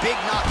 Big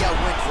knockout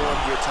win for him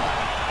here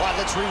tonight. All right,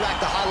 let's re-rack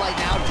the highlight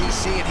now,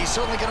 DC, and he's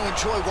certainly going to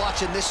enjoy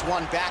watching this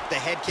one back. The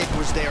head kick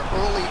was there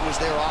early, was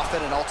there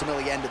often, and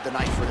ultimately ended the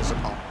night for his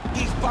opponent.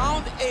 He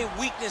found a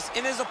weakness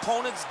in his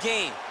opponent's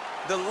game.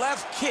 The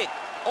left kick,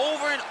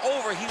 over and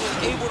over, he was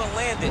able to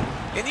land it.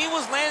 And he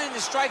was landing the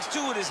strikes,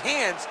 too, with his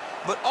hands,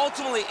 but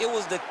ultimately it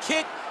was the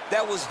kick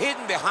that was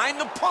hidden behind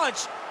the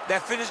punch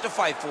that finished the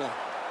fight for him.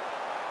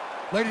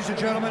 Ladies and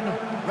gentlemen,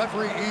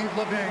 referee Yves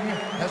Leving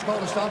has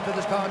called a stop to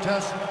this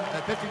contest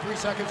at 53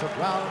 seconds of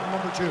round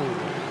number 2.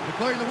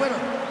 Declaring the winner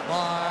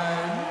by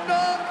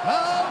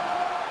knockout,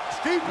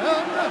 Stephen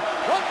Wonderboy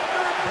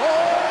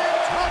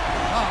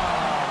Thompson.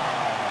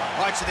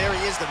 All right, so there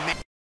he is, the man.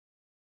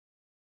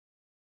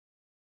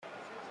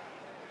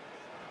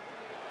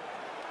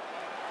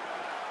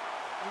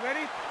 You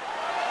ready?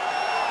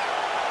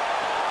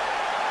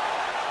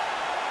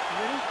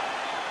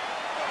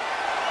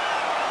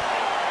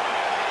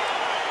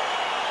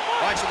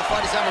 All right, so the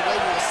fight is underway.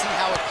 We will see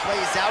how it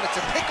plays out. It's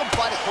a pick-em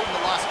fight according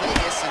to Las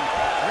Vegas, and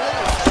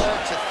really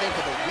hard to think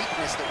of the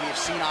weakness that we have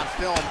seen on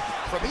film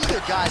from either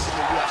guys in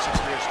the UFC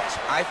careers.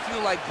 I feel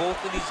like both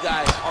of these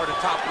guys are the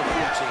top of the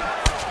food chain.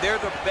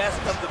 They're the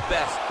best of the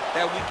best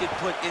that we could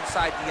put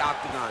inside the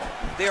octagon.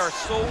 They are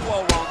so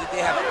well-rounded. They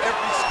have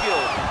every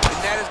skill,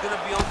 and that is going to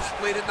be on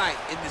display tonight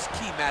in this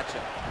key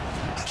matchup.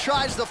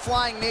 Tries the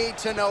flying knee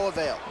to no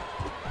avail.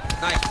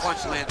 Nice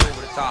punch lands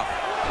over the top.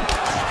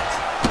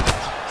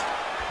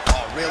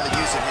 Really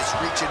using his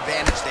reach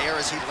advantage there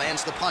as he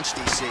lands the punch,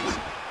 DC.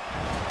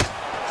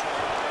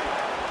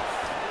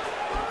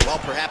 Well,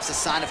 perhaps a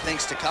sign of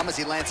things to come as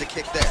he lands a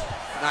kick there.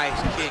 Nice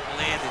kick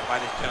landed by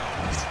this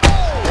gentleman.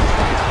 Oh!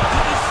 He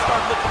needs to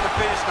start looking to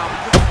finish now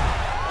because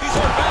he's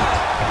hurt bad.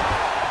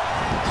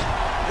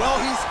 Well,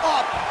 he's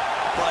up,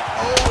 but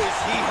oh, is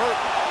he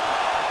hurt.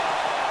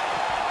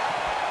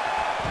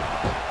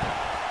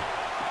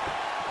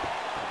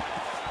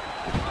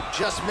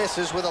 Just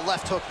misses with a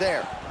left hook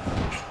there.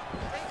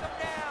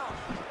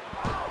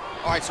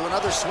 All right, so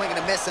another swing and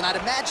a miss, and I'd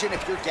imagine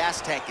if your gas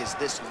tank is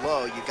this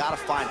low, you got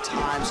to find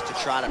times to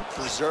try to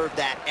preserve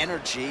that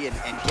energy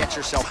and get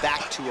yourself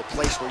back to a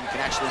place where you can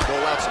actually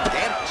dole out some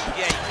damage.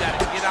 Yeah, you got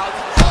to get out.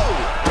 Oh!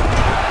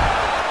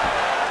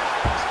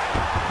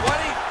 What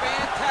a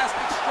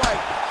fantastic strike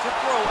to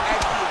throw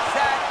at the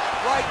exact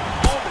right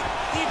moment.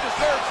 He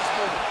deserves this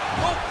moment.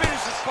 Go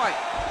finish this fight.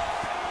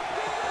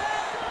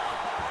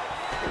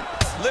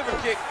 Liver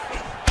kick.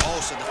 Oh,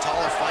 so the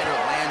taller fighter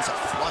lands a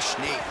flush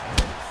knee.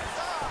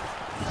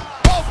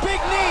 Big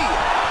knee!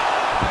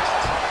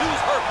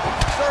 Dude's hurt.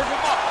 Serve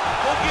him up.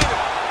 Go get him.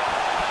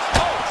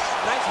 Oh,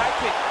 nice high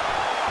kick.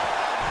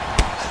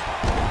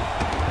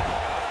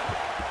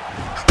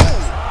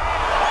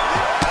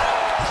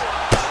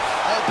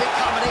 Oh, big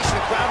combination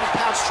of ground and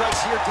pound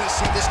strikes here, DC.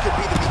 This could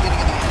be the beginning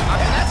of the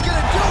end. And that's going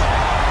to do it.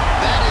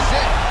 That is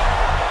it.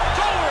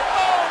 Shoulder.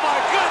 Oh, my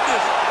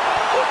goodness.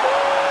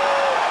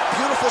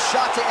 Beautiful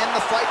shot to end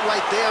the fight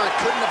right there. It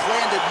couldn't have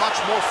landed much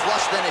more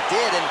flush than it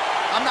did, and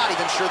I'm not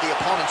even sure the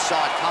opponent saw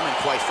it coming,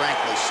 quite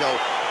frankly. So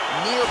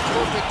near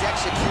perfect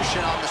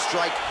execution on the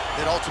strike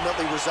that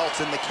ultimately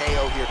results in the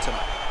KO here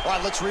tonight. All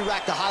right, let's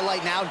re-rack the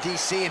highlight now,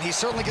 DC, and he's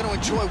certainly going to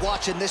enjoy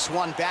watching this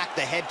one back.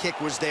 The head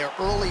kick was there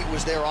early, it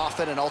was there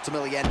often, and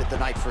ultimately ended the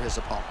night for his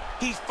opponent.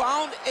 He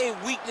found a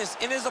weakness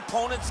in his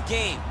opponent's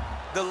game.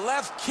 The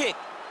left kick,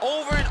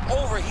 over and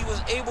over, he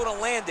was able to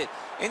land it.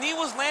 And he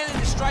was landing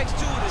the strikes,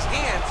 too, with his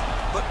hands,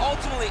 but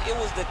ultimately it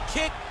was the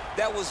kick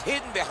that was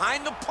hidden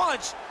behind the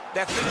punch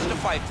that finished the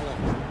fight for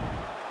him.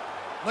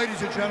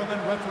 Ladies and gentlemen,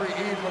 referee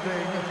Ian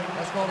Levine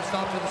has called a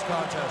stop to this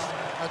contest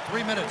at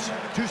 3 minutes,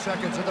 2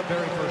 seconds of the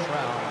very first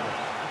round.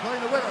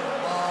 Declaring the winner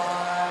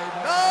by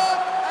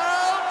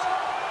knockout,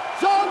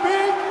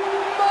 Zabit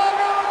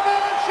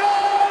Magomedsharipov!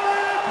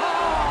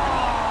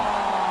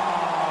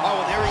 Oh,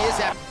 well, there he is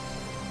at...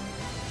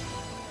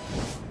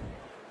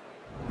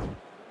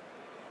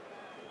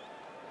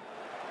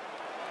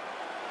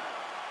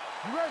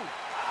 You ready?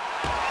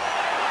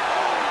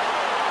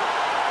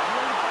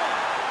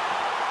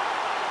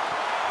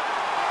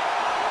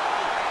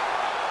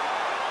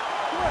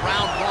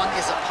 Round one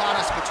is upon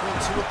us between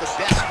two of the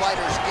best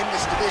fighters in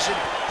this division.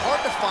 Hard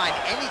to find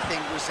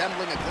anything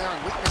resembling a glaring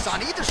weakness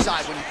on either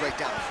side when you break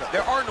down the film.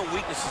 There are no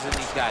weaknesses in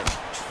these guys.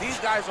 These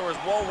guys are as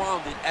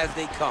well-rounded as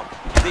they come.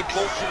 They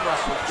both can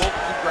wrestle, both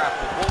can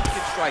grapple, both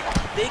can strike.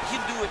 They can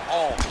do it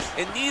all.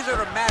 And these are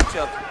the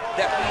matchups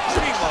that we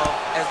dream of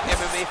as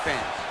MMA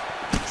fans.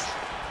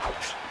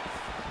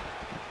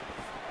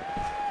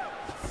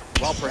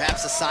 Well,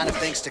 perhaps a sign of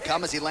things to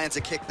come as he lands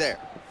a kick there.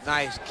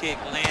 Nice kick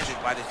landed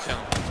by the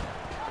gentleman.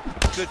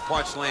 Good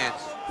punch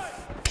lands.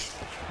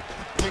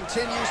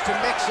 Continues to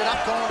mix it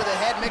up, going to the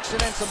head, mixing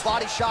in some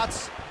body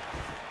shots.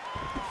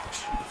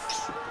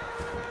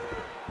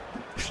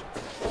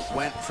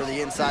 Went for the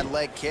inside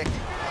leg kick.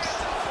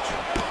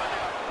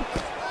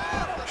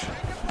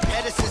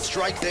 Pettis'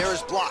 strike there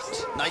is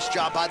blocked. Nice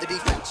job by the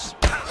defense.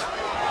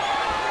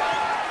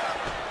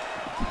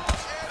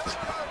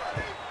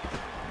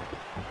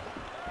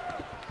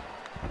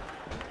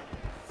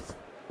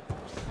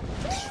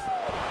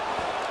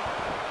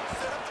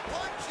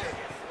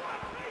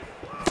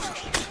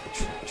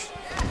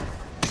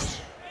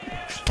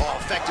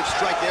 Effective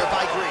strike there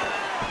by Green.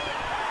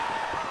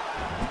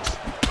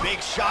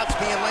 Big shots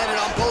being landed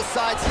on both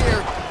sides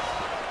here.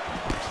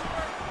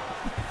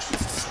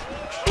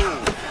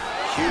 Ooh,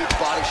 huge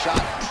body shot.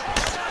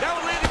 That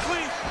one landed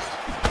clean.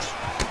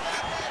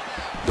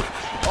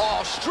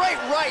 Oh,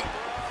 straight right.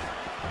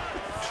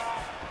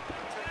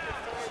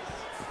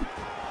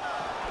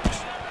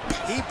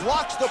 He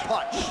blocks the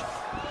punch.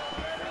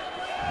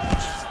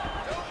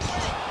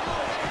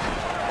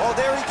 Oh,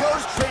 there he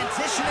goes,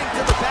 transitioning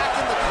to the back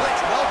in the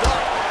clinch. Well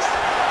done.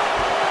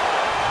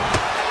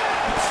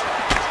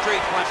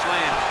 Straight punch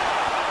lands.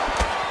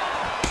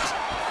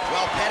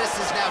 Well, Pettis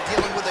is now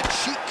dealing with a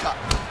cheek cut.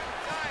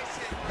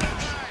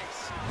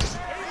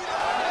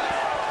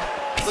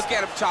 Look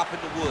at him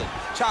chopping the wood.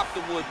 Chop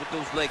the wood with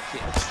those leg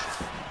kicks.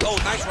 Oh,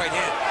 nice right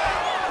hand.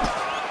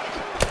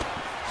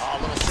 Oh, a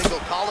little single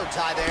collar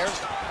tie there.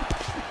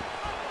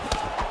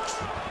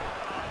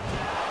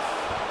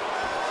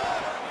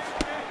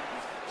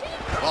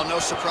 Well,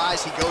 no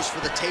surprise, he goes for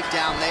the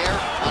takedown there,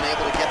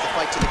 unable to get the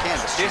fight to the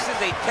canvas. This is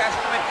a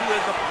testament to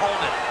his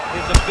opponent,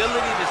 his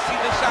ability to see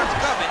the shots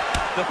coming,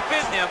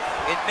 defend them,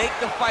 and make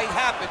the fight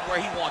happen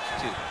where he wants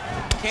to.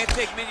 Can't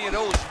take many of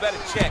those, you better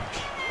check.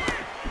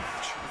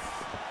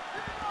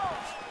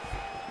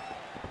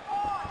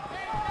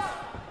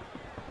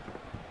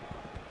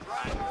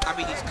 I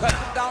mean, he's cutting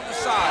them down the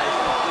sides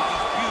with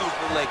these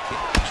beautiful leg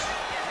kicks.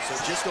 So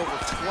just over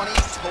 20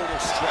 total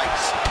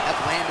strikes have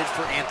landed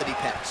for Anthony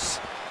Pettis.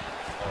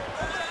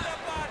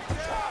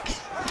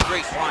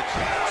 Great punch.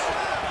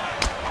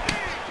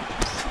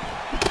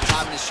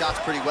 Timing his shots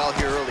pretty well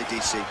here early,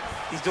 DC.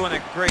 He's doing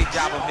a great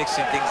job of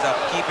mixing things up,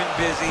 keeping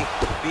busy,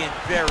 being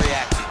very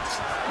active.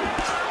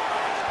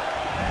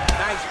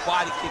 Nice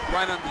body kick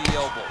right under the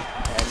elbow.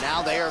 And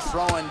now they are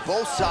throwing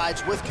both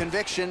sides with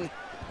conviction.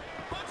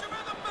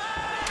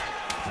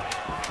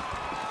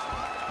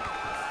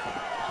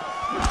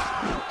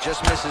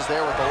 Just misses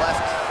there with the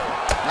left.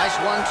 Nice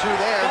 1-2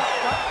 there.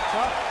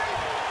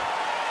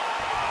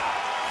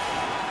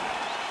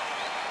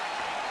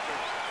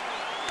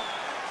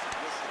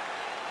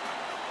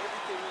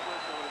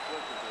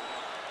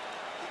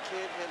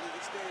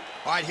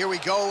 All right, here we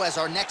go as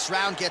our next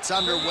round gets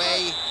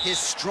underway. His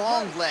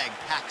strong leg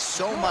packs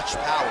so much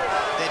power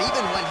that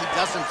even when he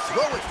doesn't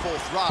throw it full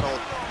throttle,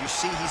 you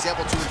see he's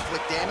able to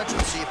inflict damage.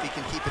 We'll see if he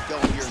can keep it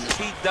going here in this.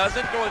 He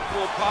doesn't throw it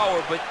full power,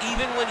 but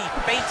even when he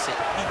feints it,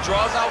 he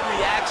draws out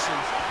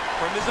reactions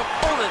from his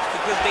opponents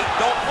because they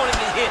don't want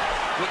him to hit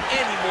with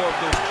any more of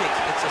those kicks.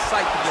 It's a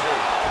sight to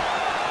behold.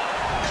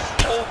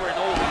 Over and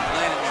over, he's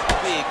landing these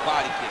big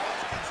body kicks.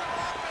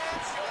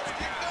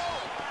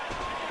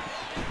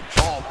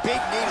 Oh, big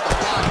knee to the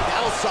body.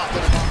 That'll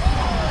soften him up.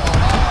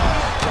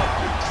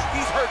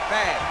 He's hurt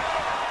bad.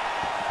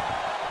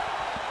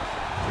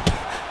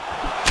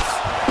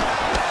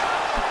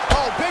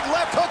 Oh, big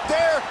left hook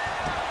there.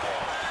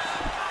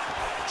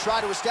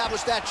 Try to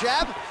establish that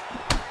jab.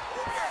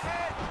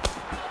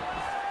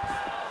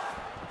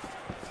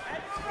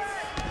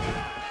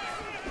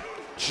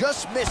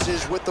 just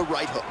misses with the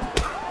right hook.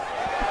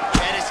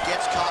 Pettis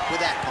gets caught with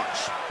that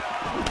punch.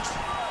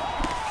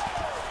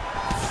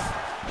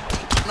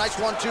 Nice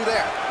 1-2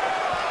 there.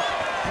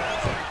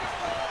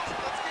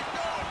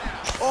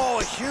 Oh,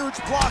 a huge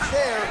block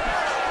there.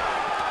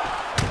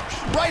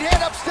 Right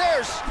hand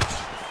upstairs.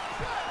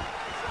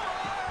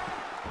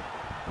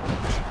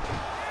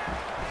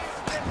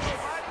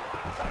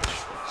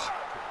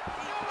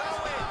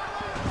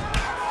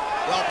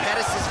 Well,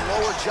 Pettis'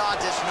 lower jaw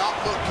does not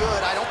look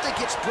good. I don't think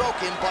it's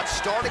broken, but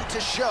starting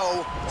to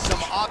show some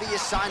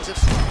obvious signs of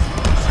straight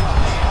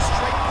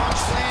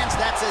punch lands.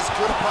 That's as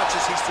good a punch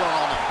as he's thrown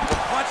all night. The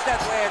punch that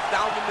lands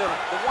down the middle,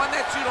 the one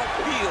that you don't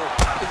feel,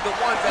 is the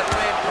ones that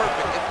land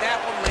perfect, and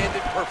that one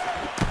landed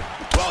perfectly.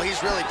 Well,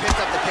 he's really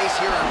picked up the pace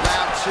here in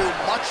round 2.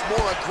 Much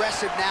more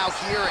aggressive now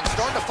here and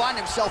starting to find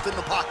himself in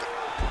the pocket.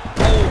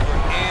 Over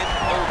and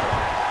over.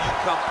 You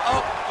come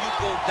up, you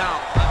go down.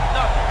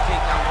 Another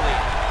takedown lead.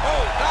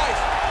 Oh,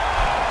 nice.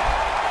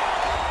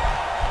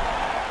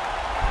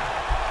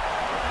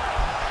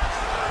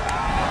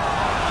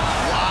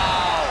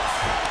 Wow.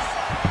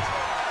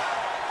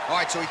 All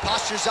right, so he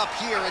postures up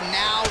here and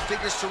now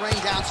figures to rain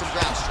down some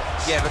ground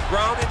strikes. Yeah, the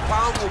ground and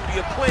pound will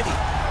be aplenty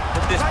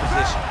from this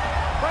position.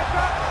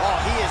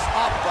 Oh, he is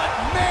up, but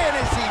man,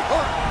 is he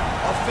hurt.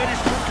 A finish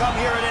could come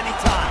here at any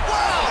time.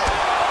 Wow!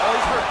 Oh,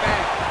 he's hurt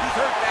bad. He's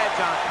hurt bad,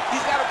 John.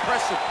 He's got to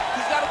press him.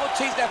 He's got to go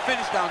chase that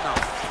finish down now.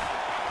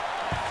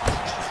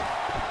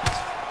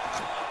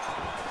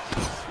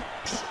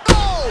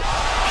 Oh!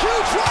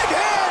 Huge right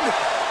hand!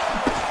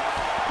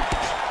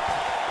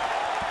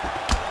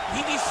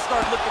 He needs to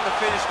start looking to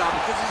finish now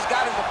because he's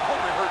got his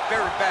opponent hurt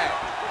very bad.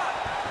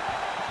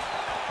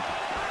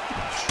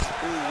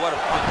 Ooh, what a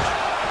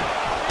punch.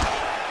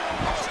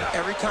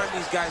 Every time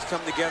these guys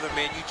come together,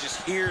 man, you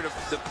just hear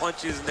the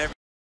punches and everything.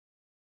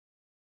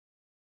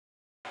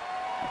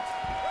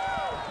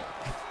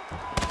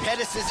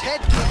 Pettis'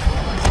 head kick.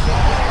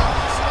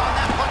 On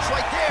that punch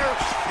right there.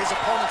 His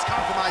opponent's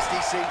compromised,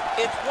 DC.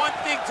 It's one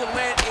thing to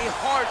land a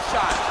hard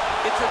shot.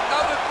 It's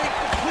another thing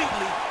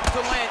completely to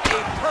land a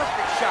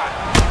perfect shot.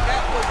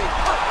 That was a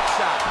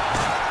perfect shot.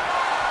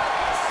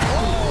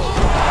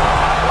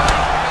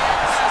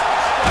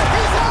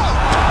 He's out!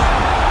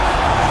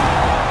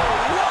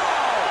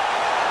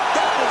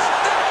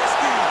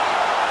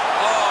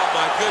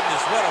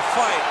 Goodness, what a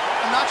fight.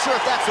 I'm not sure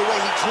if that's the way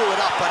he drew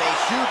it up, but a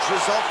huge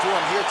result for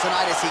him here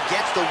tonight as he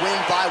gets the win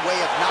by way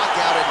of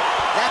knockout, and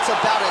that's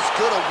about as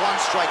good a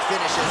one-strike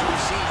finish as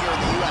we've seen here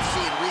in the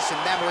UFC in recent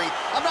memory.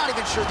 I'm not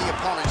even sure the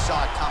opponent saw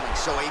it coming,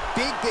 so a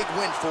big, big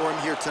win for him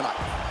here tonight.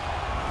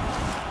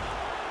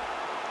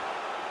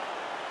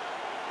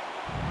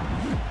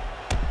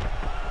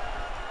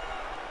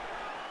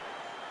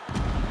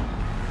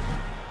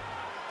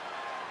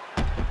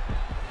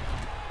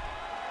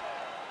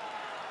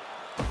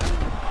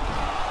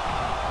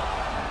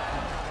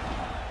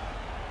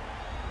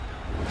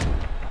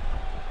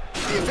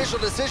 The official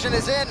decision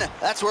is in.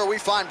 That's where we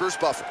find Bruce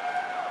Buffer.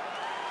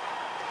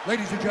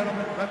 Ladies and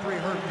gentlemen, referee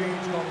Herb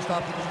Dean's going to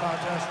stop this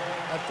contest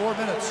at 4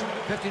 minutes,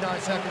 59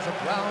 seconds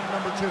of round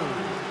number 2.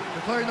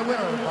 Declaring the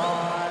winner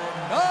by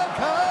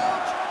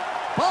knockout,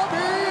 Bobby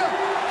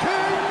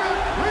King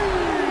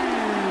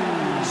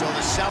Reed. So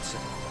the South...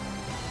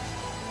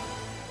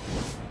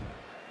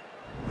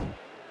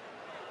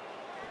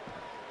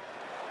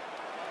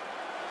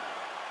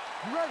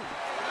 You ready?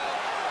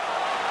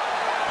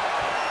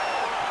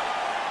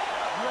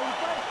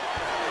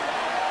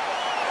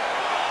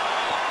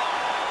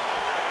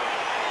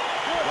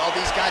 Well,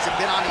 these guys have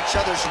been on each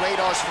other's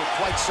radars for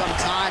quite some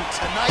time.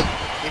 Tonight,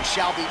 it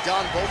shall be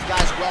done. Both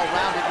guys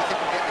well-rounded. You think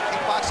we're getting a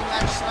kickboxing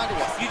match tonight or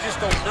what? You just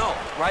don't know,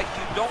 right?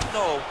 You don't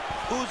know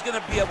who's going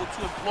to be able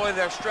to employ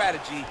their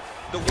strategy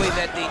the way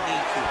that they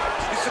need to.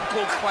 It's a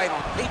close fight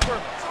on paper,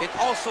 and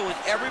also in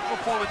every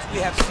performance we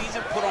have seen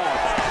them put on.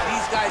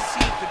 These guys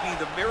seem to be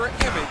the mirror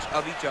image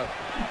of each other.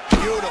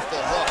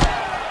 Beautiful hook.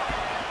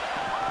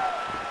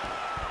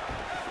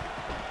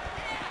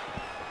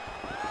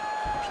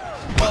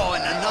 Oh,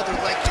 and another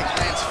leg kick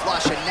lands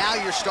flush, and now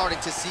you're starting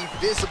to see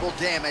visible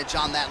damage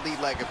on that lead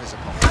leg of his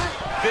opponent.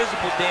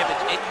 Visible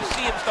damage, and you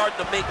see him starting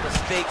to make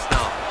mistakes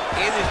now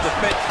in his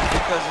defense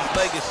because his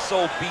leg is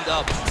so beat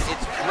up.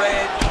 It's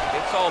red,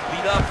 it's all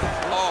beat up.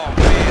 Oh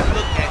man,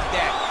 look at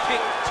that,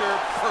 picture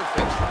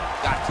perfect.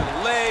 Got to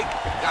the leg,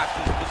 got to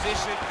his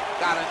position,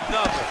 got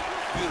another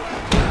beautiful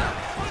kick.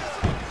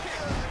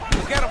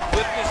 Look at him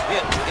whip his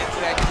hip into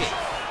that kick.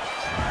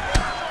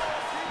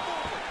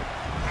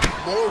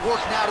 More work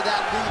now to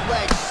that lead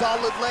leg.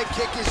 Solid leg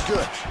kick is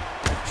good.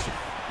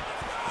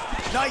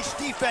 Nice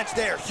defense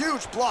there.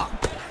 Huge block.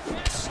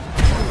 That's one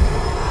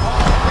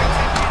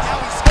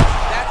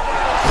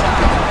of those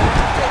shots.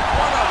 You take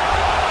one of them,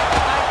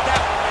 and knock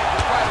that one in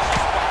the right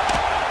spot.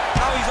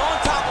 Now he's on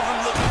top of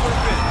him looking for a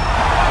finish.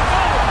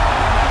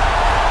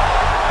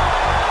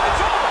 It's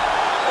over.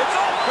 It's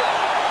over.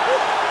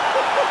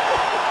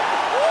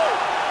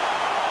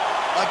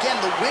 Again,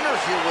 the winner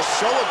here was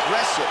so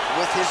aggressive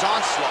with his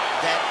onslaught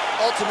that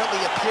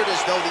ultimately appeared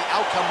as though the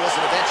outcome was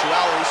an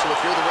eventuality. So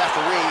if you're the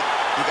referee,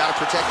 You got to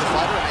protect the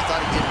fighter, and I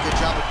thought he did a good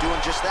job of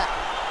doing just that.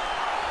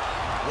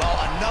 Well,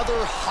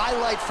 another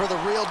highlight for the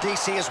real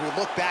DC as we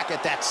look back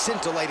at that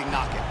scintillating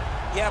knockout.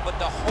 Yeah, but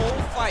the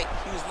whole fight,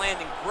 he was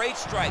landing great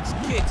strikes,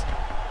 kicks,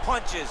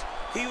 punches.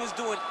 He was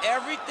doing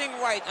everything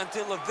right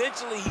until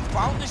eventually he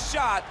found the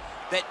shot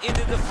that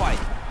ended the fight.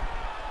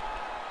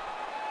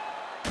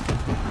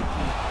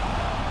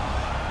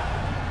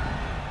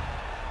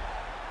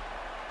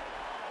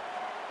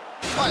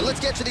 All right, let's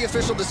get to the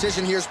official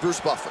decision. Here's Bruce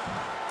Buffer.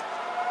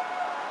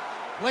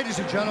 Ladies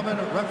and gentlemen,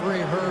 referee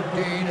Herb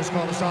Dean has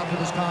called a stop to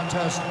this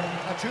contest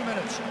at 2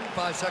 minutes,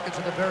 5 seconds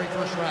in the very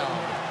first round.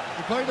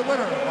 Declaring the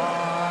winner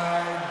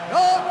by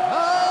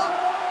knockout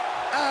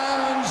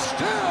and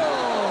still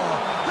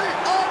the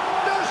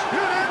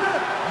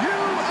undisputed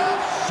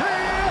UFC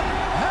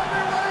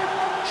heavyweight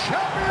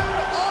champion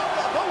of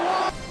the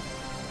world.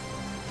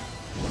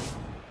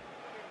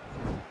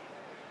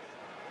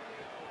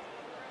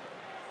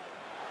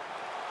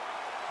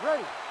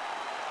 Ready.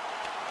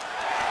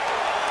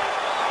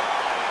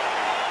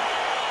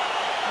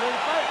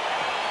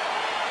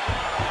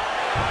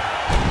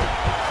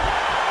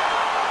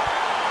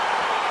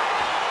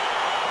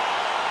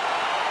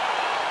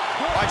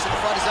 All right, so the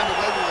fight is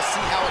underway. We will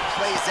see how it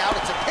plays out.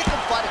 It's a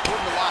pick-em fight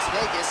according to Las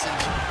Vegas, and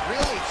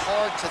really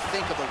hard to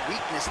think of a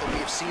weakness that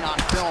we have seen on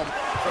film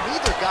from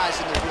either guys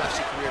in their UFC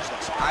careers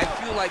thus far. I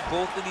feel like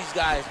both of these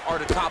guys are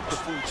the top of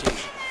the food chain.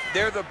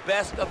 They're the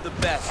best of the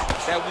best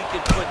that we can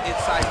put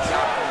inside the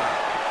octagon.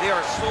 They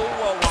are so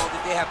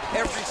well-rounded. They have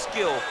every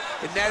skill,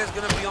 and that is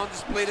going to be on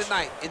display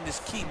tonight in this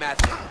key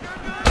matchup.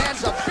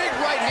 Lands a big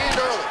right hand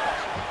early.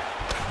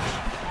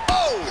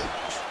 Oh!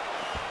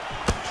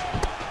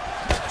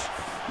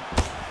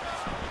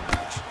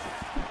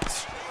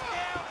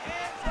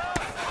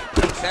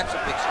 That's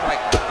a big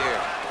strike right there.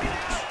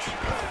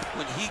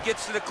 When he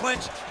gets to the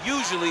clinch,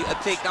 usually a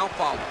takedown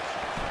follows.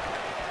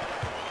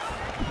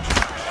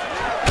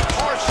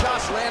 Hard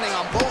shots landing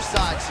on both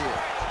sides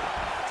here.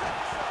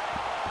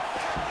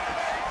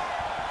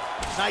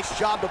 Nice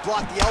job to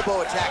block the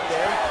elbow attack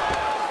there.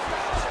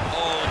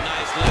 Oh,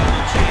 nice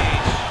level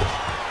change.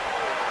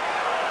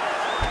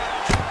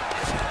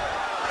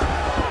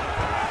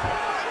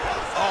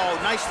 Oh,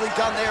 nicely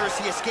done there as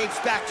he escapes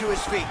back to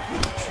his feet.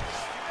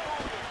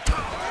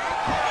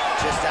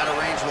 Just out of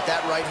range with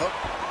that right hook.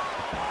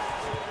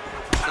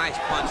 Nice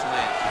punch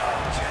land.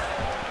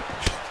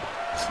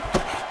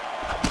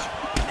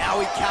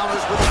 Now he counters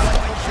with a right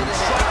hook to the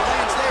head.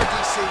 Lands there,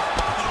 DC.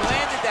 He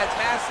landed that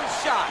massive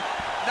shot.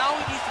 Now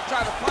he needs to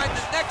try to find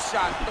the next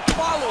shot, the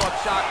follow-up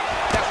shot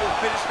that will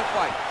finish the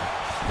fight.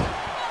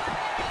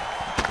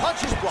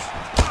 Punches blocked.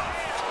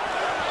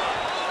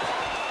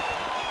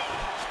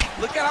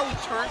 Look at how he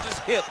turns his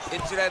hip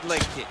into that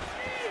leg kick.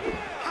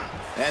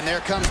 And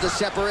there comes the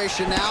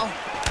separation now.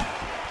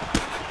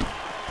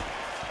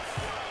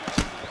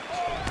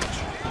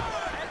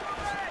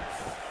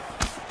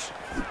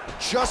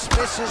 Just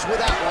misses with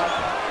that one.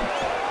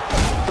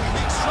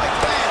 Big strike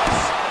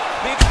lands.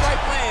 Big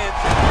strike lands.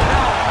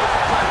 Now he has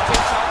to try to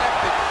take out that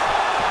finish.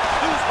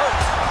 Who's hurt?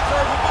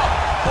 Serve him up.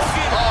 Go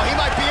get him. Oh, he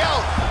might be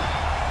out.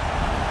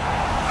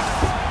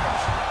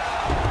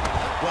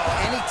 Well,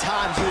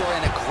 anytime you are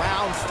in a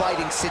ground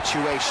fighting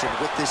situation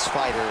with this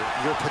fighter,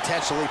 you're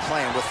potentially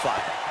playing with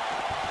fire.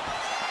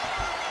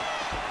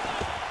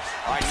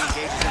 All right, he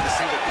engages in the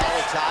single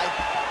collar tie.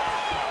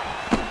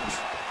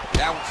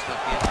 That one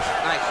snuck in.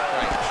 Nice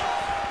strike.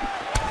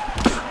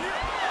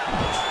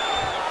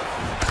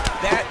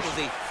 That was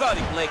a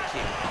thudding leg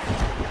kick.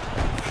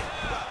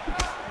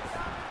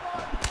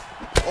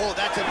 Oh,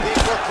 that's a big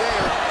hook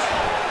there.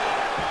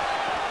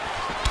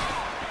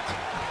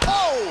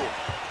 Oh!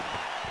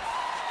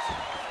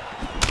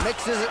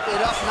 Mixes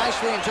it up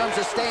nicely in terms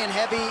of staying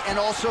heavy and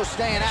also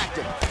staying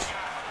active.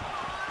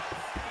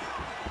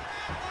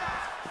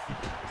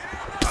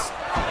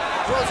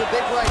 Throws a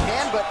big right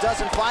hand, but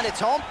doesn't find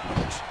its home.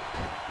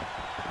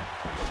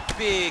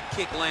 Big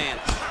kick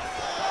lands.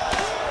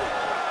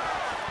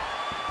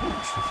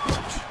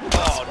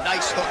 Oh,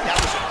 nice hook. That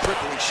was a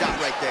crippling shot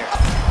right there.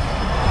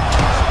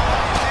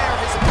 There,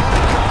 his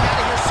opponent can be out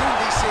of here soon,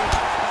 DC.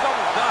 He's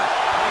almost done.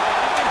 I mean, when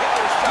you can hit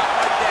with a shot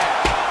like that,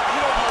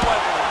 you don't know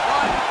whether to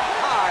run,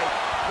 hide,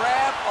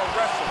 grab, or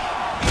wrestle.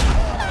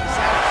 He's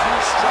had a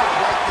huge strike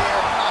right there.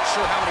 I'm not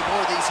sure how many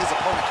more of these his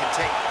opponent can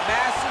take.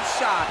 Massive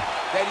shot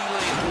that he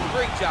landed.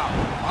 Great job.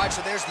 All right,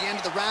 so there's the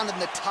end of the round, and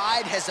the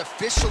tide has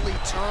officially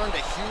turned.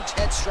 A huge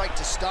head strike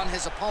to stun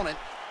his opponent.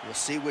 We'll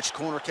see which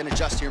corner can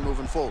adjust here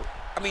moving forward.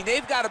 I mean,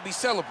 they've got to be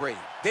celebrating.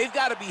 They've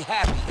got to be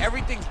happy.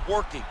 Everything's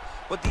working.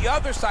 But the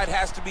other side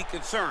has to be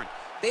concerned.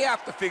 They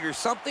have to figure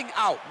something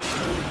out.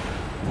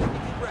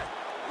 Deep breath.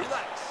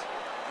 Relax.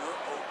 You're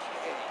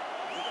okay.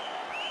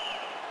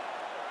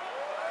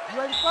 You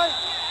ready to fight?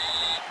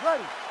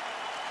 Ready.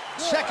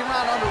 Second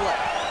round underway.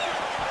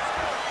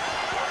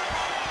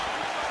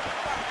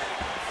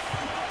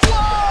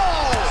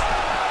 Whoa!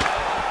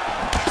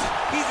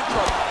 He's in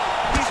trouble.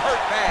 He's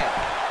hurt bad.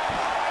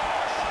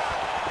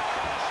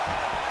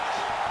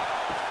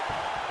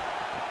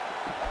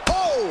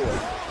 Oh!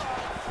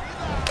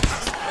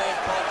 Man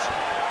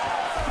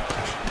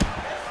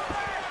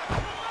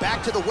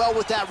the well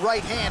with that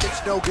right hand.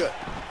 It's no good.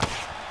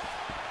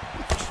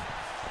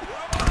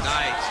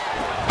 Nice.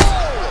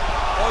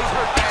 Oh, he's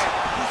hurt bad.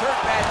 He's hurt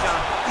bad, John.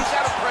 He's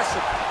got to press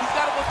him. He's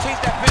got to go chase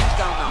that finish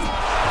down now. Oh!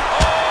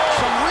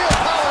 Some real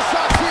power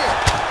shots here.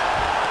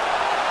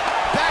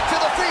 Back to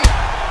the feet.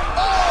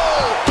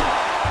 Oh!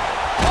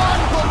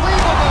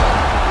 Unbelievable!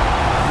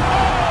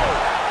 Oh!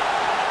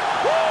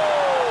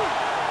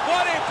 Woo!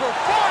 What a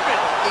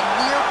performance! A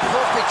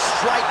near-perfect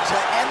strike to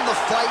end the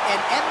fight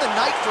and end the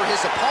night for his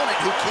opponent,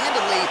 who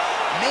candidly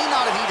may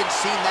not have even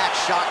seen that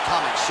shot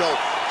coming. So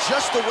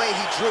just the way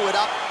he drew it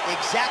up,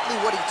 exactly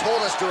what he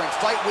told us during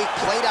fight week,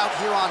 played out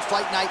here on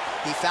fight night.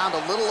 He found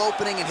a little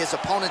opening in his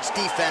opponent's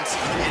defense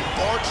and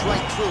barged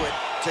right through it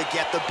to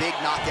get the big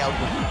knockout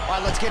win. All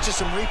right, let's get you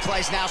some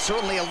replays now.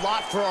 Certainly a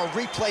lot for our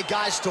replay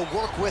guys to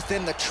work with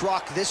in the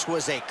truck. This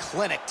was a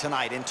clinic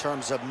tonight in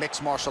terms of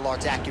mixed martial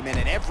arts acumen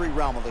in every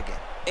realm of the game.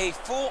 A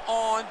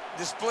full-on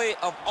display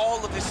of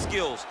all of his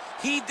skills.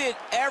 He did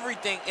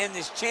everything in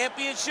this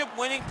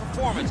championship-winning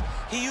performance.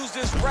 He used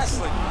his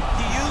wrestling,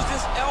 he used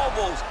his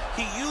elbows,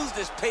 he used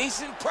his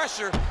pace and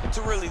pressure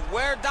to really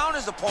wear down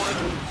his opponent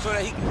so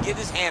that he can get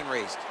his hand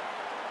raised.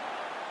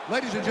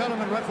 Ladies and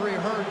gentlemen, referee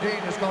Herb Dean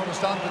has called a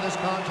stop to this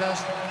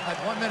contest at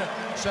 1 minute,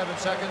 7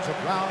 seconds of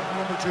round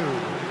number 2.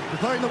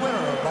 Declaring the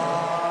winner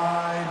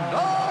by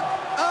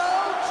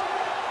knockout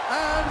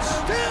and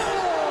still